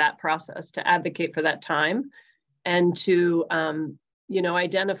advocate for that process, to advocate for that time, and to,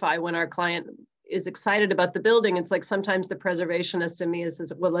 identify when our client is excited about the building. It's like sometimes the preservationist in me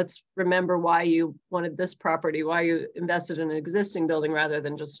says, well, let's remember why you wanted this property, why you invested in an existing building rather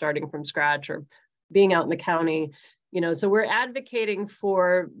than just starting from scratch or being out in the county. So we're advocating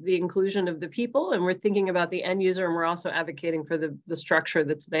for the inclusion of the people, and we're thinking about the end user, and we're also advocating for the structure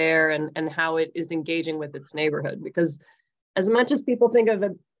that's there and how it is engaging with its neighborhood. Because as much as people think of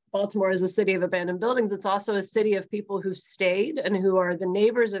Baltimore as a city of abandoned buildings, it's also a city of people who stayed and who are the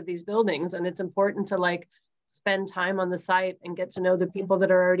neighbors of these buildings. And it's important to spend time on the site and get to know the people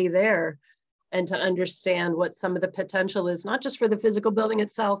that are already there, and to understand what some of the potential is, not just for the physical building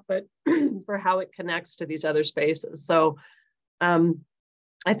itself, but for how it connects to these other spaces. So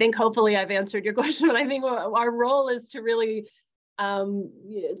I think hopefully I've answered your question, but I think our role is to really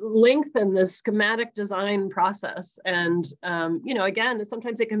lengthen the schematic design process. And, again,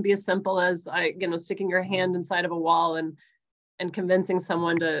 sometimes it can be as simple as, sticking your hand inside of a wall and convincing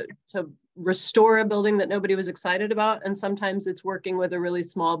someone to restore a building that nobody was excited about. And sometimes it's working with a really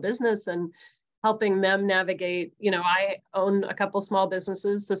small business and helping them navigate. I own a couple small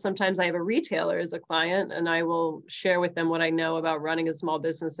businesses, so sometimes I have a retailer as a client, and I will share with them what I know about running a small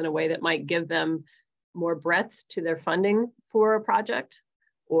business in a way that might give them more breadth to their funding for a project,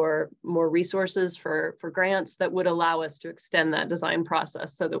 or more resources for grants that would allow us to extend that design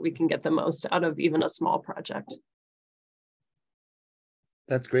process so that we can get the most out of even a small project.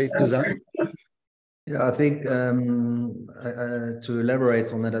 That's great. Design. Yeah, I think to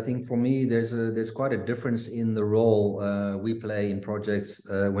elaborate on that, I think for me there's quite a difference in the role we play in projects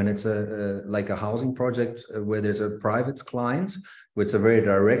when it's like a housing project where there's a private client with a very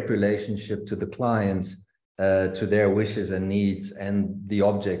direct relationship to the client, to their wishes and needs and the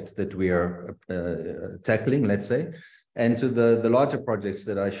object that we are tackling, let's say, and to the larger projects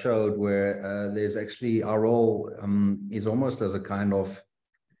that I showed where there's actually our role is almost as a kind of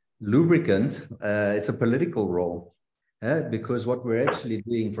lubricant. It's a political role, because what we're actually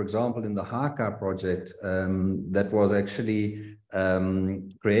doing, for example, in the Haka project, that was actually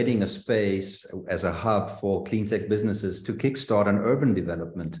creating a space as a hub for clean tech businesses to kickstart an urban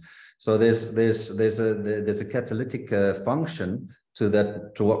development. So there's a catalytic function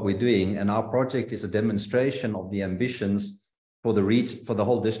to what we're doing, and our project is a demonstration of the ambitions for the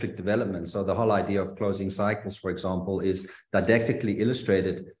whole district development. So the whole idea of closing cycles, for example, is didactically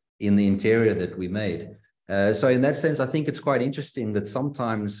illustrated in the interior that we made. So in that sense, I think it's quite interesting that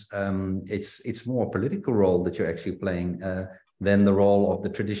sometimes it's more a political role that you're actually playing than the role of the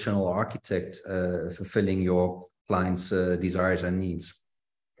traditional architect fulfilling your client's desires and needs.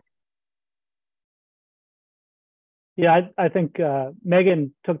 Yeah, I think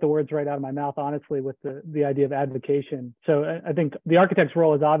Megan took the words right out of my mouth, honestly, with the idea of advocation. So I think the architect's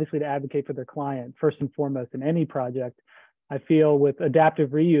role is obviously to advocate for their client, first and foremost, in any project. I feel with adaptive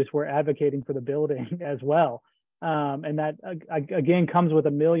reuse, we're advocating for the building as well. And that, again, comes with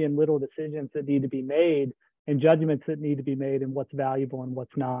a million little decisions that need to be made and judgments that need to be made and what's valuable and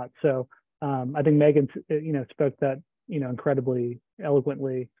what's not. So I think Megan, spoke that, incredibly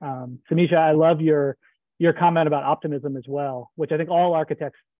eloquently. Sanisha, I love your comment about optimism as well, which I think all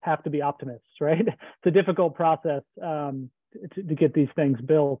architects have to be optimists, right? It's a difficult process to get these things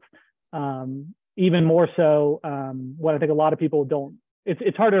built. Even more so, what I think a lot of people don't,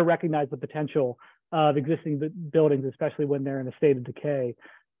 it's harder to recognize the potential of existing buildings, especially when they're in a state of decay.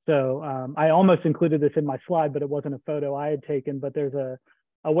 So I almost included this in my slide, but it wasn't a photo I had taken, but there's a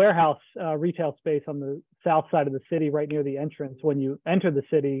warehouse retail space on the south side of the city, right near the entrance when you enter the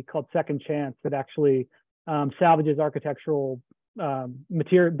city, called Second Chance, that actually salvages architectural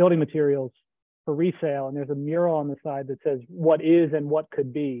building materials for resale. And there's a mural on the side that says what is and what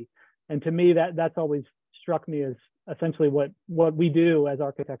could be. And to me, that's always struck me as essentially what we do as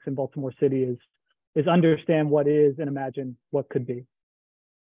architects in Baltimore City is understand what is and imagine what could be.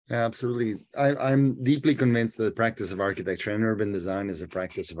 Absolutely. I'm deeply convinced that the practice of architecture and urban design is a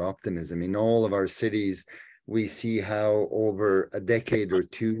practice of optimism. In all of our cities, we see how over a decade or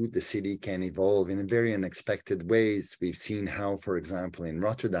two, the city can evolve in very unexpected ways. We've seen how, for example, in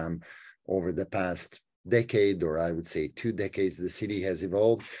Rotterdam, over the past decade, or I would say 2 decades, the city has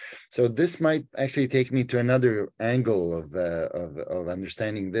evolved. So this might actually take me to another angle of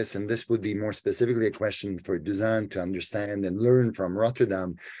understanding this, and this would be more specifically a question for Dusan to understand and learn from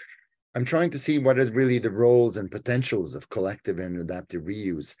Rotterdam. I'm trying to see what are really the roles and potentials of collective and adaptive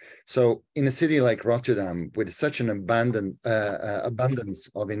reuse. So in a city like Rotterdam, with such an abundance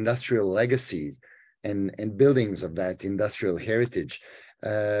of industrial legacies and buildings of that industrial heritage,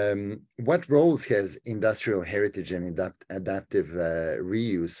 what roles has industrial heritage and adaptive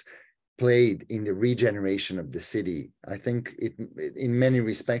reuse played in the regeneration of the city? I think in many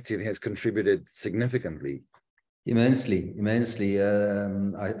respects, it has contributed significantly. Immensely.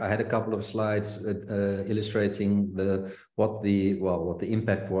 I had a couple of slides illustrating what the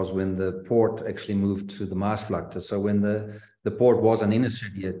impact was when the port actually moved to the Maasvlakte. So when the port was an inner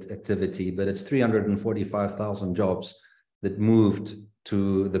city activity, but it's 345,000 jobs that moved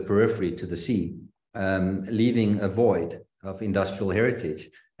to the periphery, to the sea, leaving a void of industrial heritage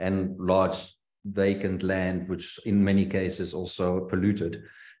and large vacant land, which in many cases also polluted.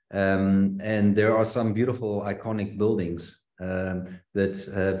 And there are some beautiful iconic buildings that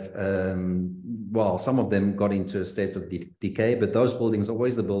have, some of them got into a state of decay, but those buildings are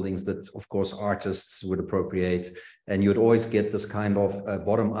always the buildings that, of course, artists would appropriate. And you would always get this kind of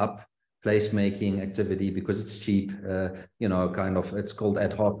bottom-up placemaking activity because it's cheap, it's called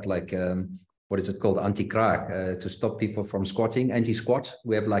ad hoc, like, what is it called? Anti-kraak, to stop people from squatting, anti-squat.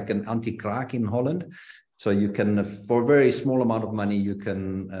 We have like an anti-kraak in Holland. So you can, for a very small amount of money, you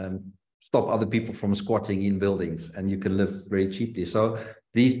can stop other people from squatting in buildings and you can live very cheaply. So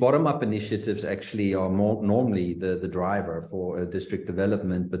these bottom-up initiatives actually are more normally the driver for district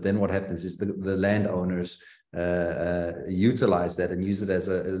development. But then what happens is the landowners utilize that and use it as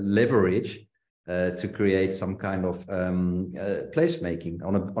a leverage to create some kind of placemaking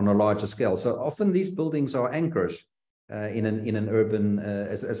on a larger scale. So often these buildings are anchors in an urban,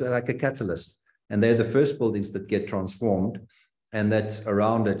 as like a catalyst. And they're the first buildings that get transformed, and that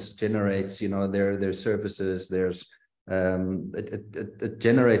around it generates, their services. There's it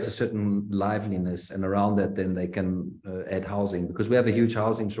generates a certain liveliness, and around that, then they can add housing, because we have a huge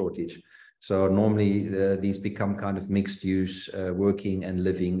housing shortage. So normally these become kind of mixed use working and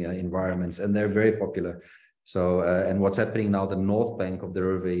living environments, and they're very popular. So and what's happening now, the north bank of the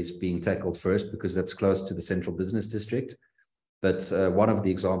river is being tackled first because that's close to the central business district. But one of the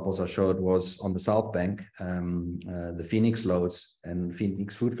examples I showed was on the South Bank, the Phoenix Loads and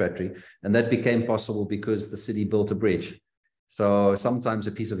Phoenix Food Factory. And that became possible because the city built a bridge. So sometimes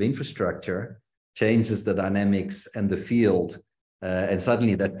a piece of infrastructure changes the dynamics and the field, and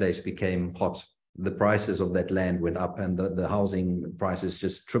suddenly that place became hot. The prices of that land went up, and the housing prices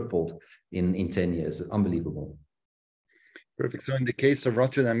just tripled in 10 years. Unbelievable. Perfect. So in the case of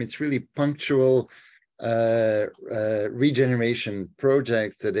Rotterdam, it's really punctual regeneration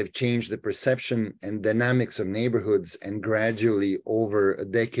projects that have changed the perception and dynamics of neighborhoods, and gradually over a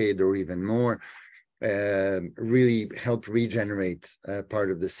decade or even more really help regenerate part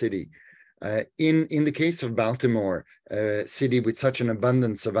of the city. In the case of Baltimore, a city with such an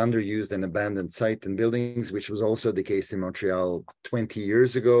abundance of underused and abandoned sites and buildings, which was also the case in Montreal 20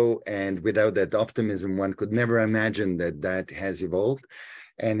 years ago, and without that optimism, one could never imagine that has evolved.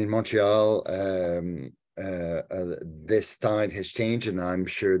 And in Montreal, this tide has changed, and I'm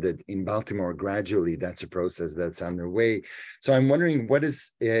sure that in Baltimore, gradually, that's a process that's underway. So I'm wondering, what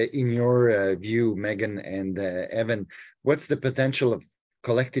is, in your view, Megan and Evan, what's the potential of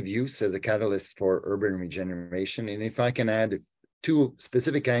collective use as a catalyst for urban regeneration? And if I can add two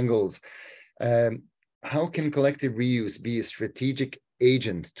specific angles, how can collective reuse be a strategic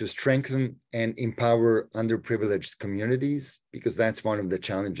agent to strengthen and empower underprivileged communities? Because that's one of the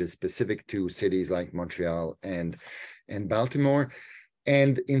challenges specific to cities like Montreal and Baltimore.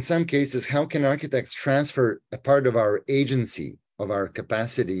 And in some cases, how can architects transfer a part of our agency, of our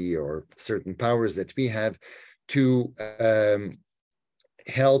capacity or certain powers that we have to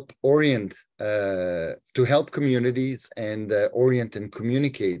help orient, to help communities and orient and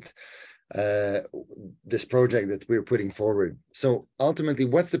communicate this project that we're putting forward? So ultimately,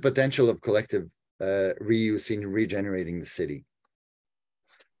 what's the potential of collective reuse in regenerating the city?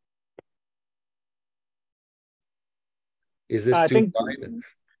 Is this too wide?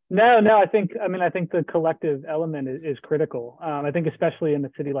 No, I think the collective element is critical. I think especially in a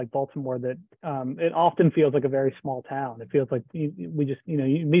city like Baltimore, that it often feels like a very small town. It feels like you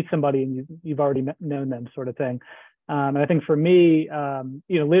meet somebody and you've already known them, sort of thing. And I think for me,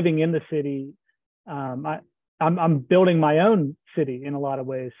 living in the city, I'm building my own city in a lot of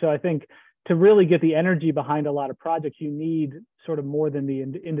ways. So I think to really get the energy behind a lot of projects, you need sort of more than the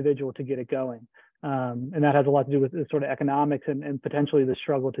individual to get it going. And that has a lot to do with the sort of economics and potentially the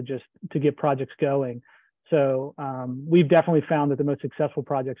struggle to get projects going. So we've definitely found that the most successful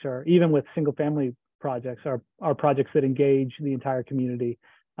projects are, even with single family projects, are projects that engage the entire community,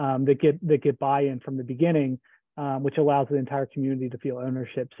 that get buy-in from the beginning, which allows the entire community to feel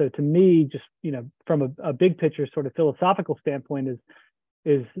ownership. So to me, just from a big picture sort of philosophical standpoint,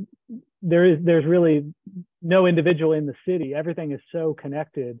 is there's really no individual in the city. Everything is so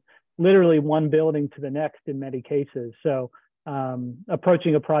connected, literally one building to the next in many cases. So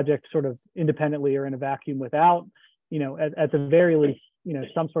approaching a project sort of independently or in a vacuum without, at the very least,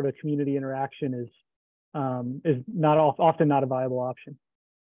 some sort of community interaction is often not a viable option.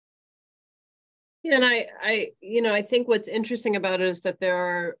 Yeah, and I think what's interesting about it is that there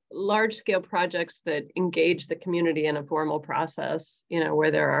are large scale projects that engage the community in a formal process,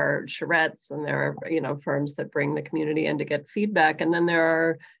 where there are charrettes and there are, firms that bring the community in to get feedback. And then there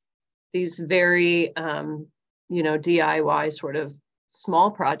are these very, DIY sort of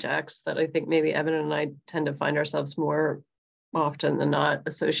small projects that I think maybe Evan and I tend to find ourselves more often than not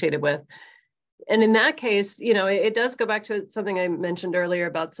associated with. And in that case, it does go back to something I mentioned earlier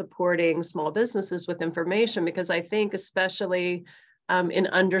about supporting small businesses with information, because I think especially in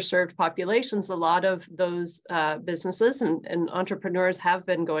underserved populations, a lot of those businesses and entrepreneurs have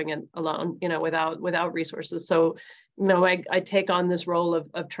been going in alone, without resources. So, I take on this role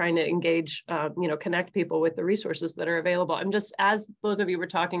of trying to engage, connect people with the resources that are available. I'm just, as both of you were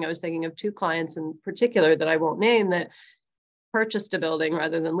talking, I was thinking of two clients in particular that I won't name that purchased a building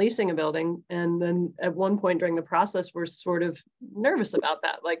rather than leasing a building. And then at one point during the process, we're sort of nervous about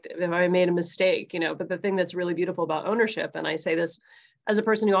that. Like, if I made a mistake, but the thing that's really beautiful about ownership, and I say this as a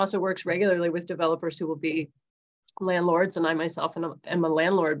person who also works regularly with developers who will be landlords, and I myself am a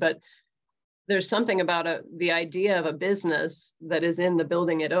landlord, but there's something about the idea of a business that is in the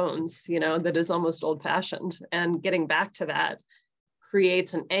building it owns, that is almost old fashioned, and getting back to that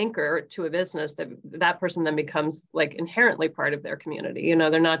creates an anchor to a business that person then becomes like inherently part of their community.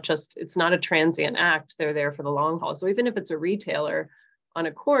 They're not just, it's not a transient act, they're there for the long haul. So even if it's a retailer on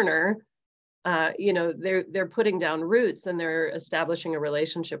a corner, they're putting down roots and they're establishing a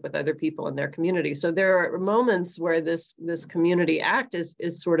relationship with other people in their community. So there are moments where this community act is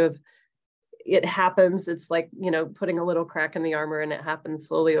sort of, it happens, it's like, putting a little crack in the armor, and it happens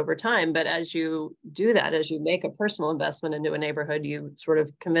slowly over time. But as you do that, as you make a personal investment into a neighborhood, you sort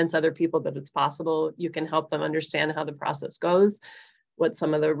of convince other people that it's possible. You can help them understand how the process goes, what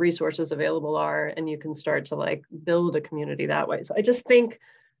some of the resources available are, and you can start to like build a community that way. So I just think,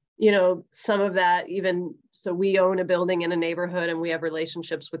 some of that, even so we own a building in a neighborhood and we have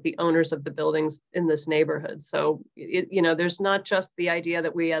relationships with the owners of the buildings in this neighborhood. So, there's not just the idea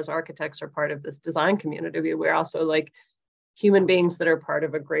that we as architects are part of this design community. We're also like human beings that are part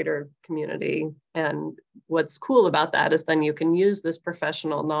of a greater community. And what's cool about that is then you can use this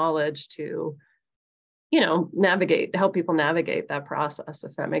professional knowledge to, help people navigate that process,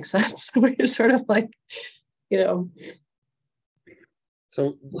 if that makes sense. We're sort of like,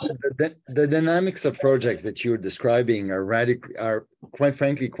 So the dynamics of projects that you're describing are quite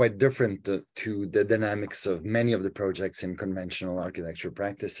frankly quite different to the dynamics of many of the projects in conventional architecture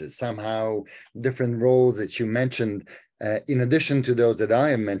practices. Somehow different roles that you mentioned, in addition to those that I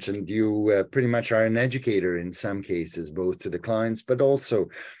have mentioned, you pretty much are an educator in some cases, both to the clients, but also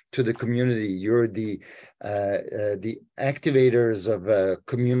to the community. You're the activators of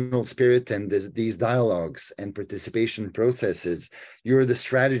communal spirit and these dialogues and participation processes. You're the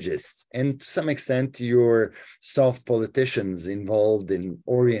strategists, and to some extent, you're soft politicians involved in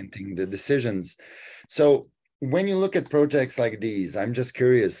orienting the decisions. So when you look at projects like these, I'm just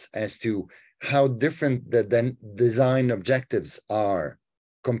curious as to how different the design objectives are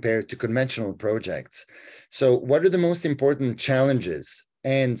compared to conventional projects. So what are the most important challenges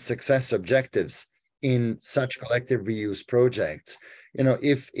and success objectives in such collective reuse projects?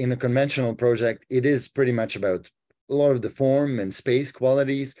 If in a conventional project, it is pretty much about a lot of the form and space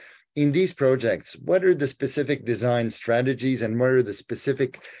qualities. In these projects, what are the specific design strategies and what are the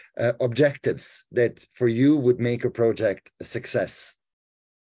specific objectives that for you would make a project a success?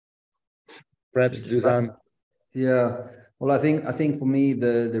 Perhaps Dusan. Yeah. Well, I think for me,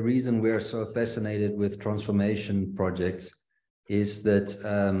 the reason we're so fascinated with transformation projects is that,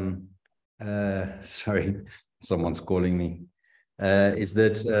 sorry, someone's calling me, is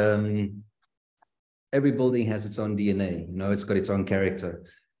that every building has its own DNA, it's got its own character.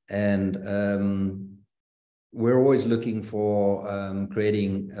 And we're always looking for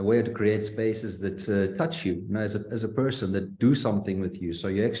creating a way to create spaces that touch you, as a person, that do something with you. So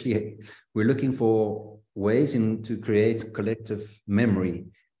we're looking for ways to create collective memory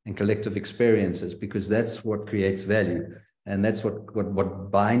and collective experiences, because that's what creates value. And that's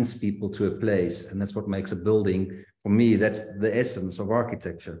what binds people to a place. And that's what makes a building, for me, that's the essence of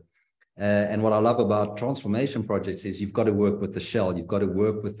architecture. And what I love about transformation projects is you've got to work with the shell. You've got to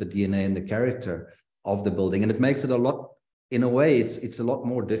work with the DNA and the character of the building. And it makes it in a way, it's a lot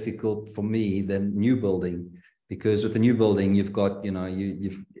more difficult for me than new building, because with the new building, you've got,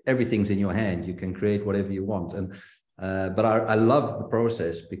 everything's in your hand. You can create whatever you want. And but I love the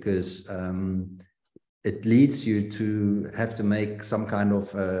process because it leads you to have to make some kind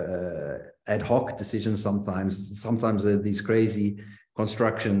of ad hoc decisions sometimes. Sometimes there are these crazy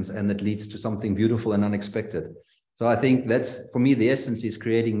constructions, and it leads to something beautiful and unexpected. So I think that's, for me, the essence is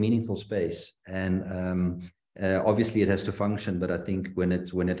creating meaningful space. And obviously it has to function, but I think when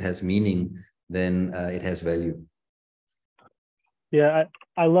it has meaning, then it has value. Yeah,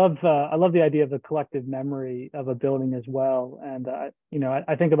 I love the idea of the collective memory of a building as well. And you know,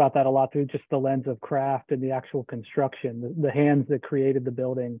 I think about that a lot through just the lens of craft and the actual construction, the hands that created the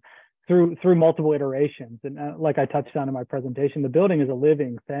building through multiple iterations. And like I touched on in my presentation, the building is a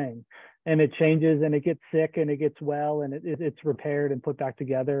living thing, and it changes and it gets sick and it gets well, and it's repaired and put back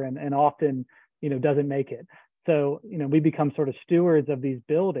together, and often, you know, doesn't make it. So, you know, we become sort of stewards of these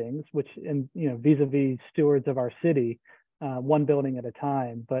buildings, which, and, you know, vis-a-vis stewards of our city, one building at a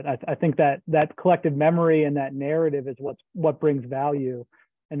time. But I think that collective memory and that narrative is what brings value.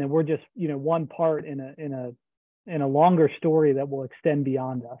 And then we're just, you know, one part in a longer story that will extend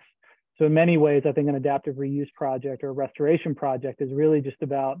beyond us. So in many ways, I think an adaptive reuse project or a restoration project is really just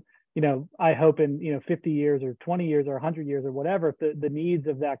about, you know, I hope in, you know, 50 years or 20 years or 100 years or whatever, if the needs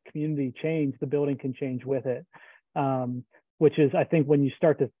of that community change, the building can change with it. Which is, I think, when you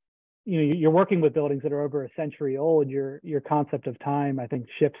start to, you know, you're working with buildings that are over a century old, your concept of time, I think,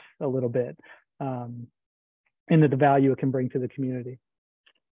 shifts a little bit into the value it can bring to the community.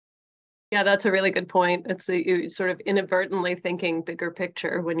 Yeah, that's a really good point. It's you sort of inadvertently thinking bigger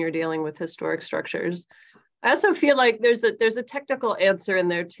picture when you're dealing with historic structures. I also feel like there's a technical answer in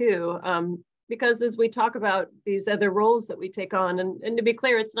there too, because as we talk about these other roles that we take on, and to be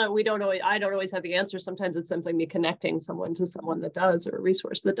clear, it's not, I don't always have the answer. Sometimes it's simply me connecting someone to someone that does, or a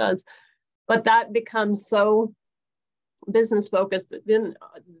resource that does, but that becomes so business focused. Then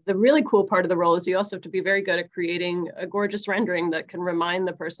the really cool part of the role is you also have to be very good at creating a gorgeous rendering that can remind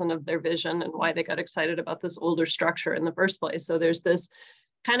the person of their vision and why they got excited about this older structure in the first place. So there's this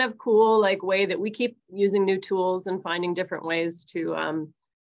kind of cool like way that we keep using new tools and finding different ways to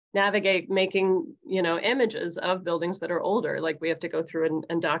navigate making, you know, images of buildings that are older. Like we have to go through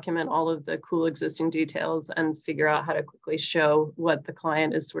and document all of the cool existing details and figure out how to quickly show what the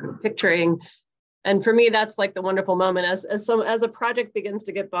client is sort of picturing. And for me, that's like the wonderful moment as a project begins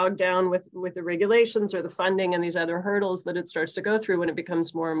to get bogged down with the regulations or the funding and these other hurdles that it starts to go through. When it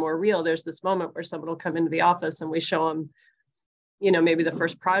becomes more and more real, there's this moment where someone will come into the office and we show them, you know, maybe the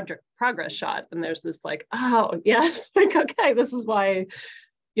first progress shot, and there's this like, oh yes, like, okay, this is why,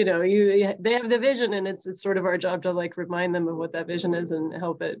 you know, they have the vision, and it's sort of our job to like remind them of what that vision is and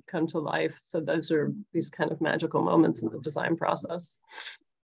help it come to life. So those are these kind of magical moments in the design process.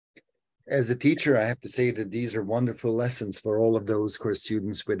 As a teacher, I have to say that these are wonderful lessons for all of those core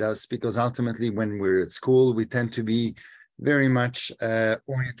students with us, because ultimately when we're at school, we tend to be very much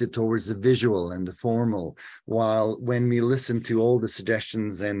oriented towards the visual and the formal, while when we listen to all the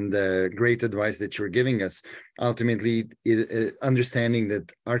suggestions and great advice that you're giving us, ultimately understanding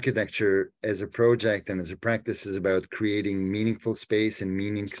that architecture as a project and as a practice is about creating meaningful space and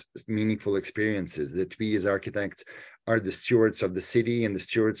meaningful experiences, that we as architects are the stewards of the city and the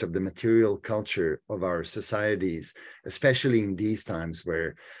stewards of the material culture of our societies, especially in these times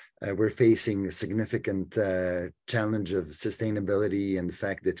where we're facing a significant challenge of sustainability and the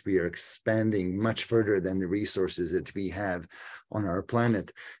fact that we are expanding much further than the resources that we have on our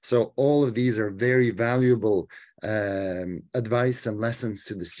planet. So all of these are very valuable advice and lessons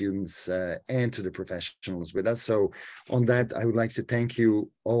to the students and to the professionals with us. So on that, I would like to thank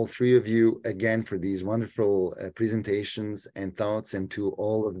you, all three of you, again for these wonderful presentations and thoughts, and to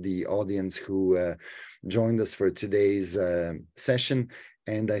all of the audience who joined us for today's session.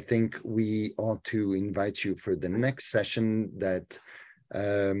 And I think we ought to invite you for the next session that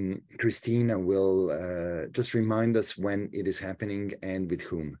Christina will just remind us when it is happening and with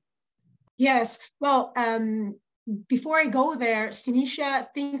whom. Yes, well, before I go there, Sinisha,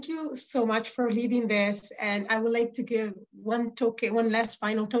 thank you so much for leading this. And I would like to give one last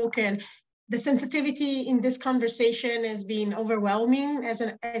final token. The sensitivity in this conversation has been overwhelming as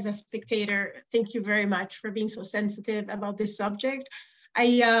a spectator. Thank you very much for being so sensitive about this subject.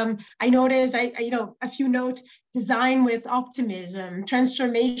 I noticed, a few notes: design with optimism,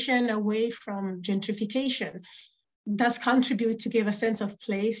 transformation away from gentrification, does contribute to give a sense of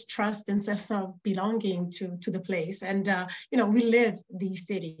place, trust, and sense of belonging to the place. And, we live these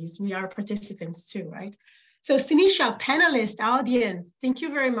cities. We are participants too, right? So Sinisha, panelist, audience, thank you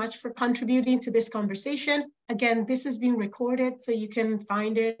very much for contributing to this conversation. Again, this is being recorded, so you can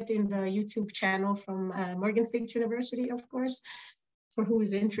find it in the YouTube channel from Morgan State University, of course. For who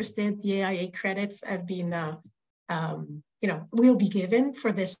is interested, the AIA credits have been, will be given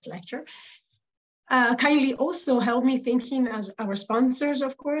for this lecture. kindly also help me thinking as our sponsors,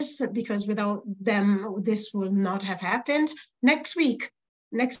 of course, because without them, this would not have happened. Next week,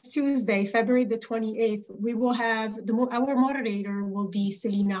 next Tuesday, February the 28th, we will have, our moderator will be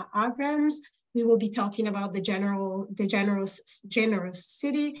Selena Abrams. We will be talking about the generous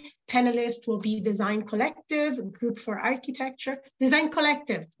city. Panelist will be Design Collective, Group for Architecture, Design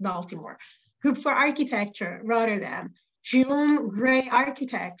Collective, Baltimore, Group for Architecture, Rotterdam, Jerome Gray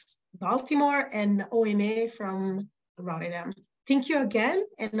Architects, Baltimore, and OMA from Rotterdam. Thank you again,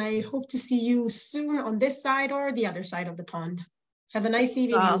 and I hope to see you soon on this side or the other side of the pond. Have a nice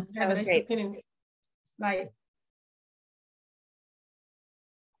evening. Wow, Have a nice afternoon. Bye.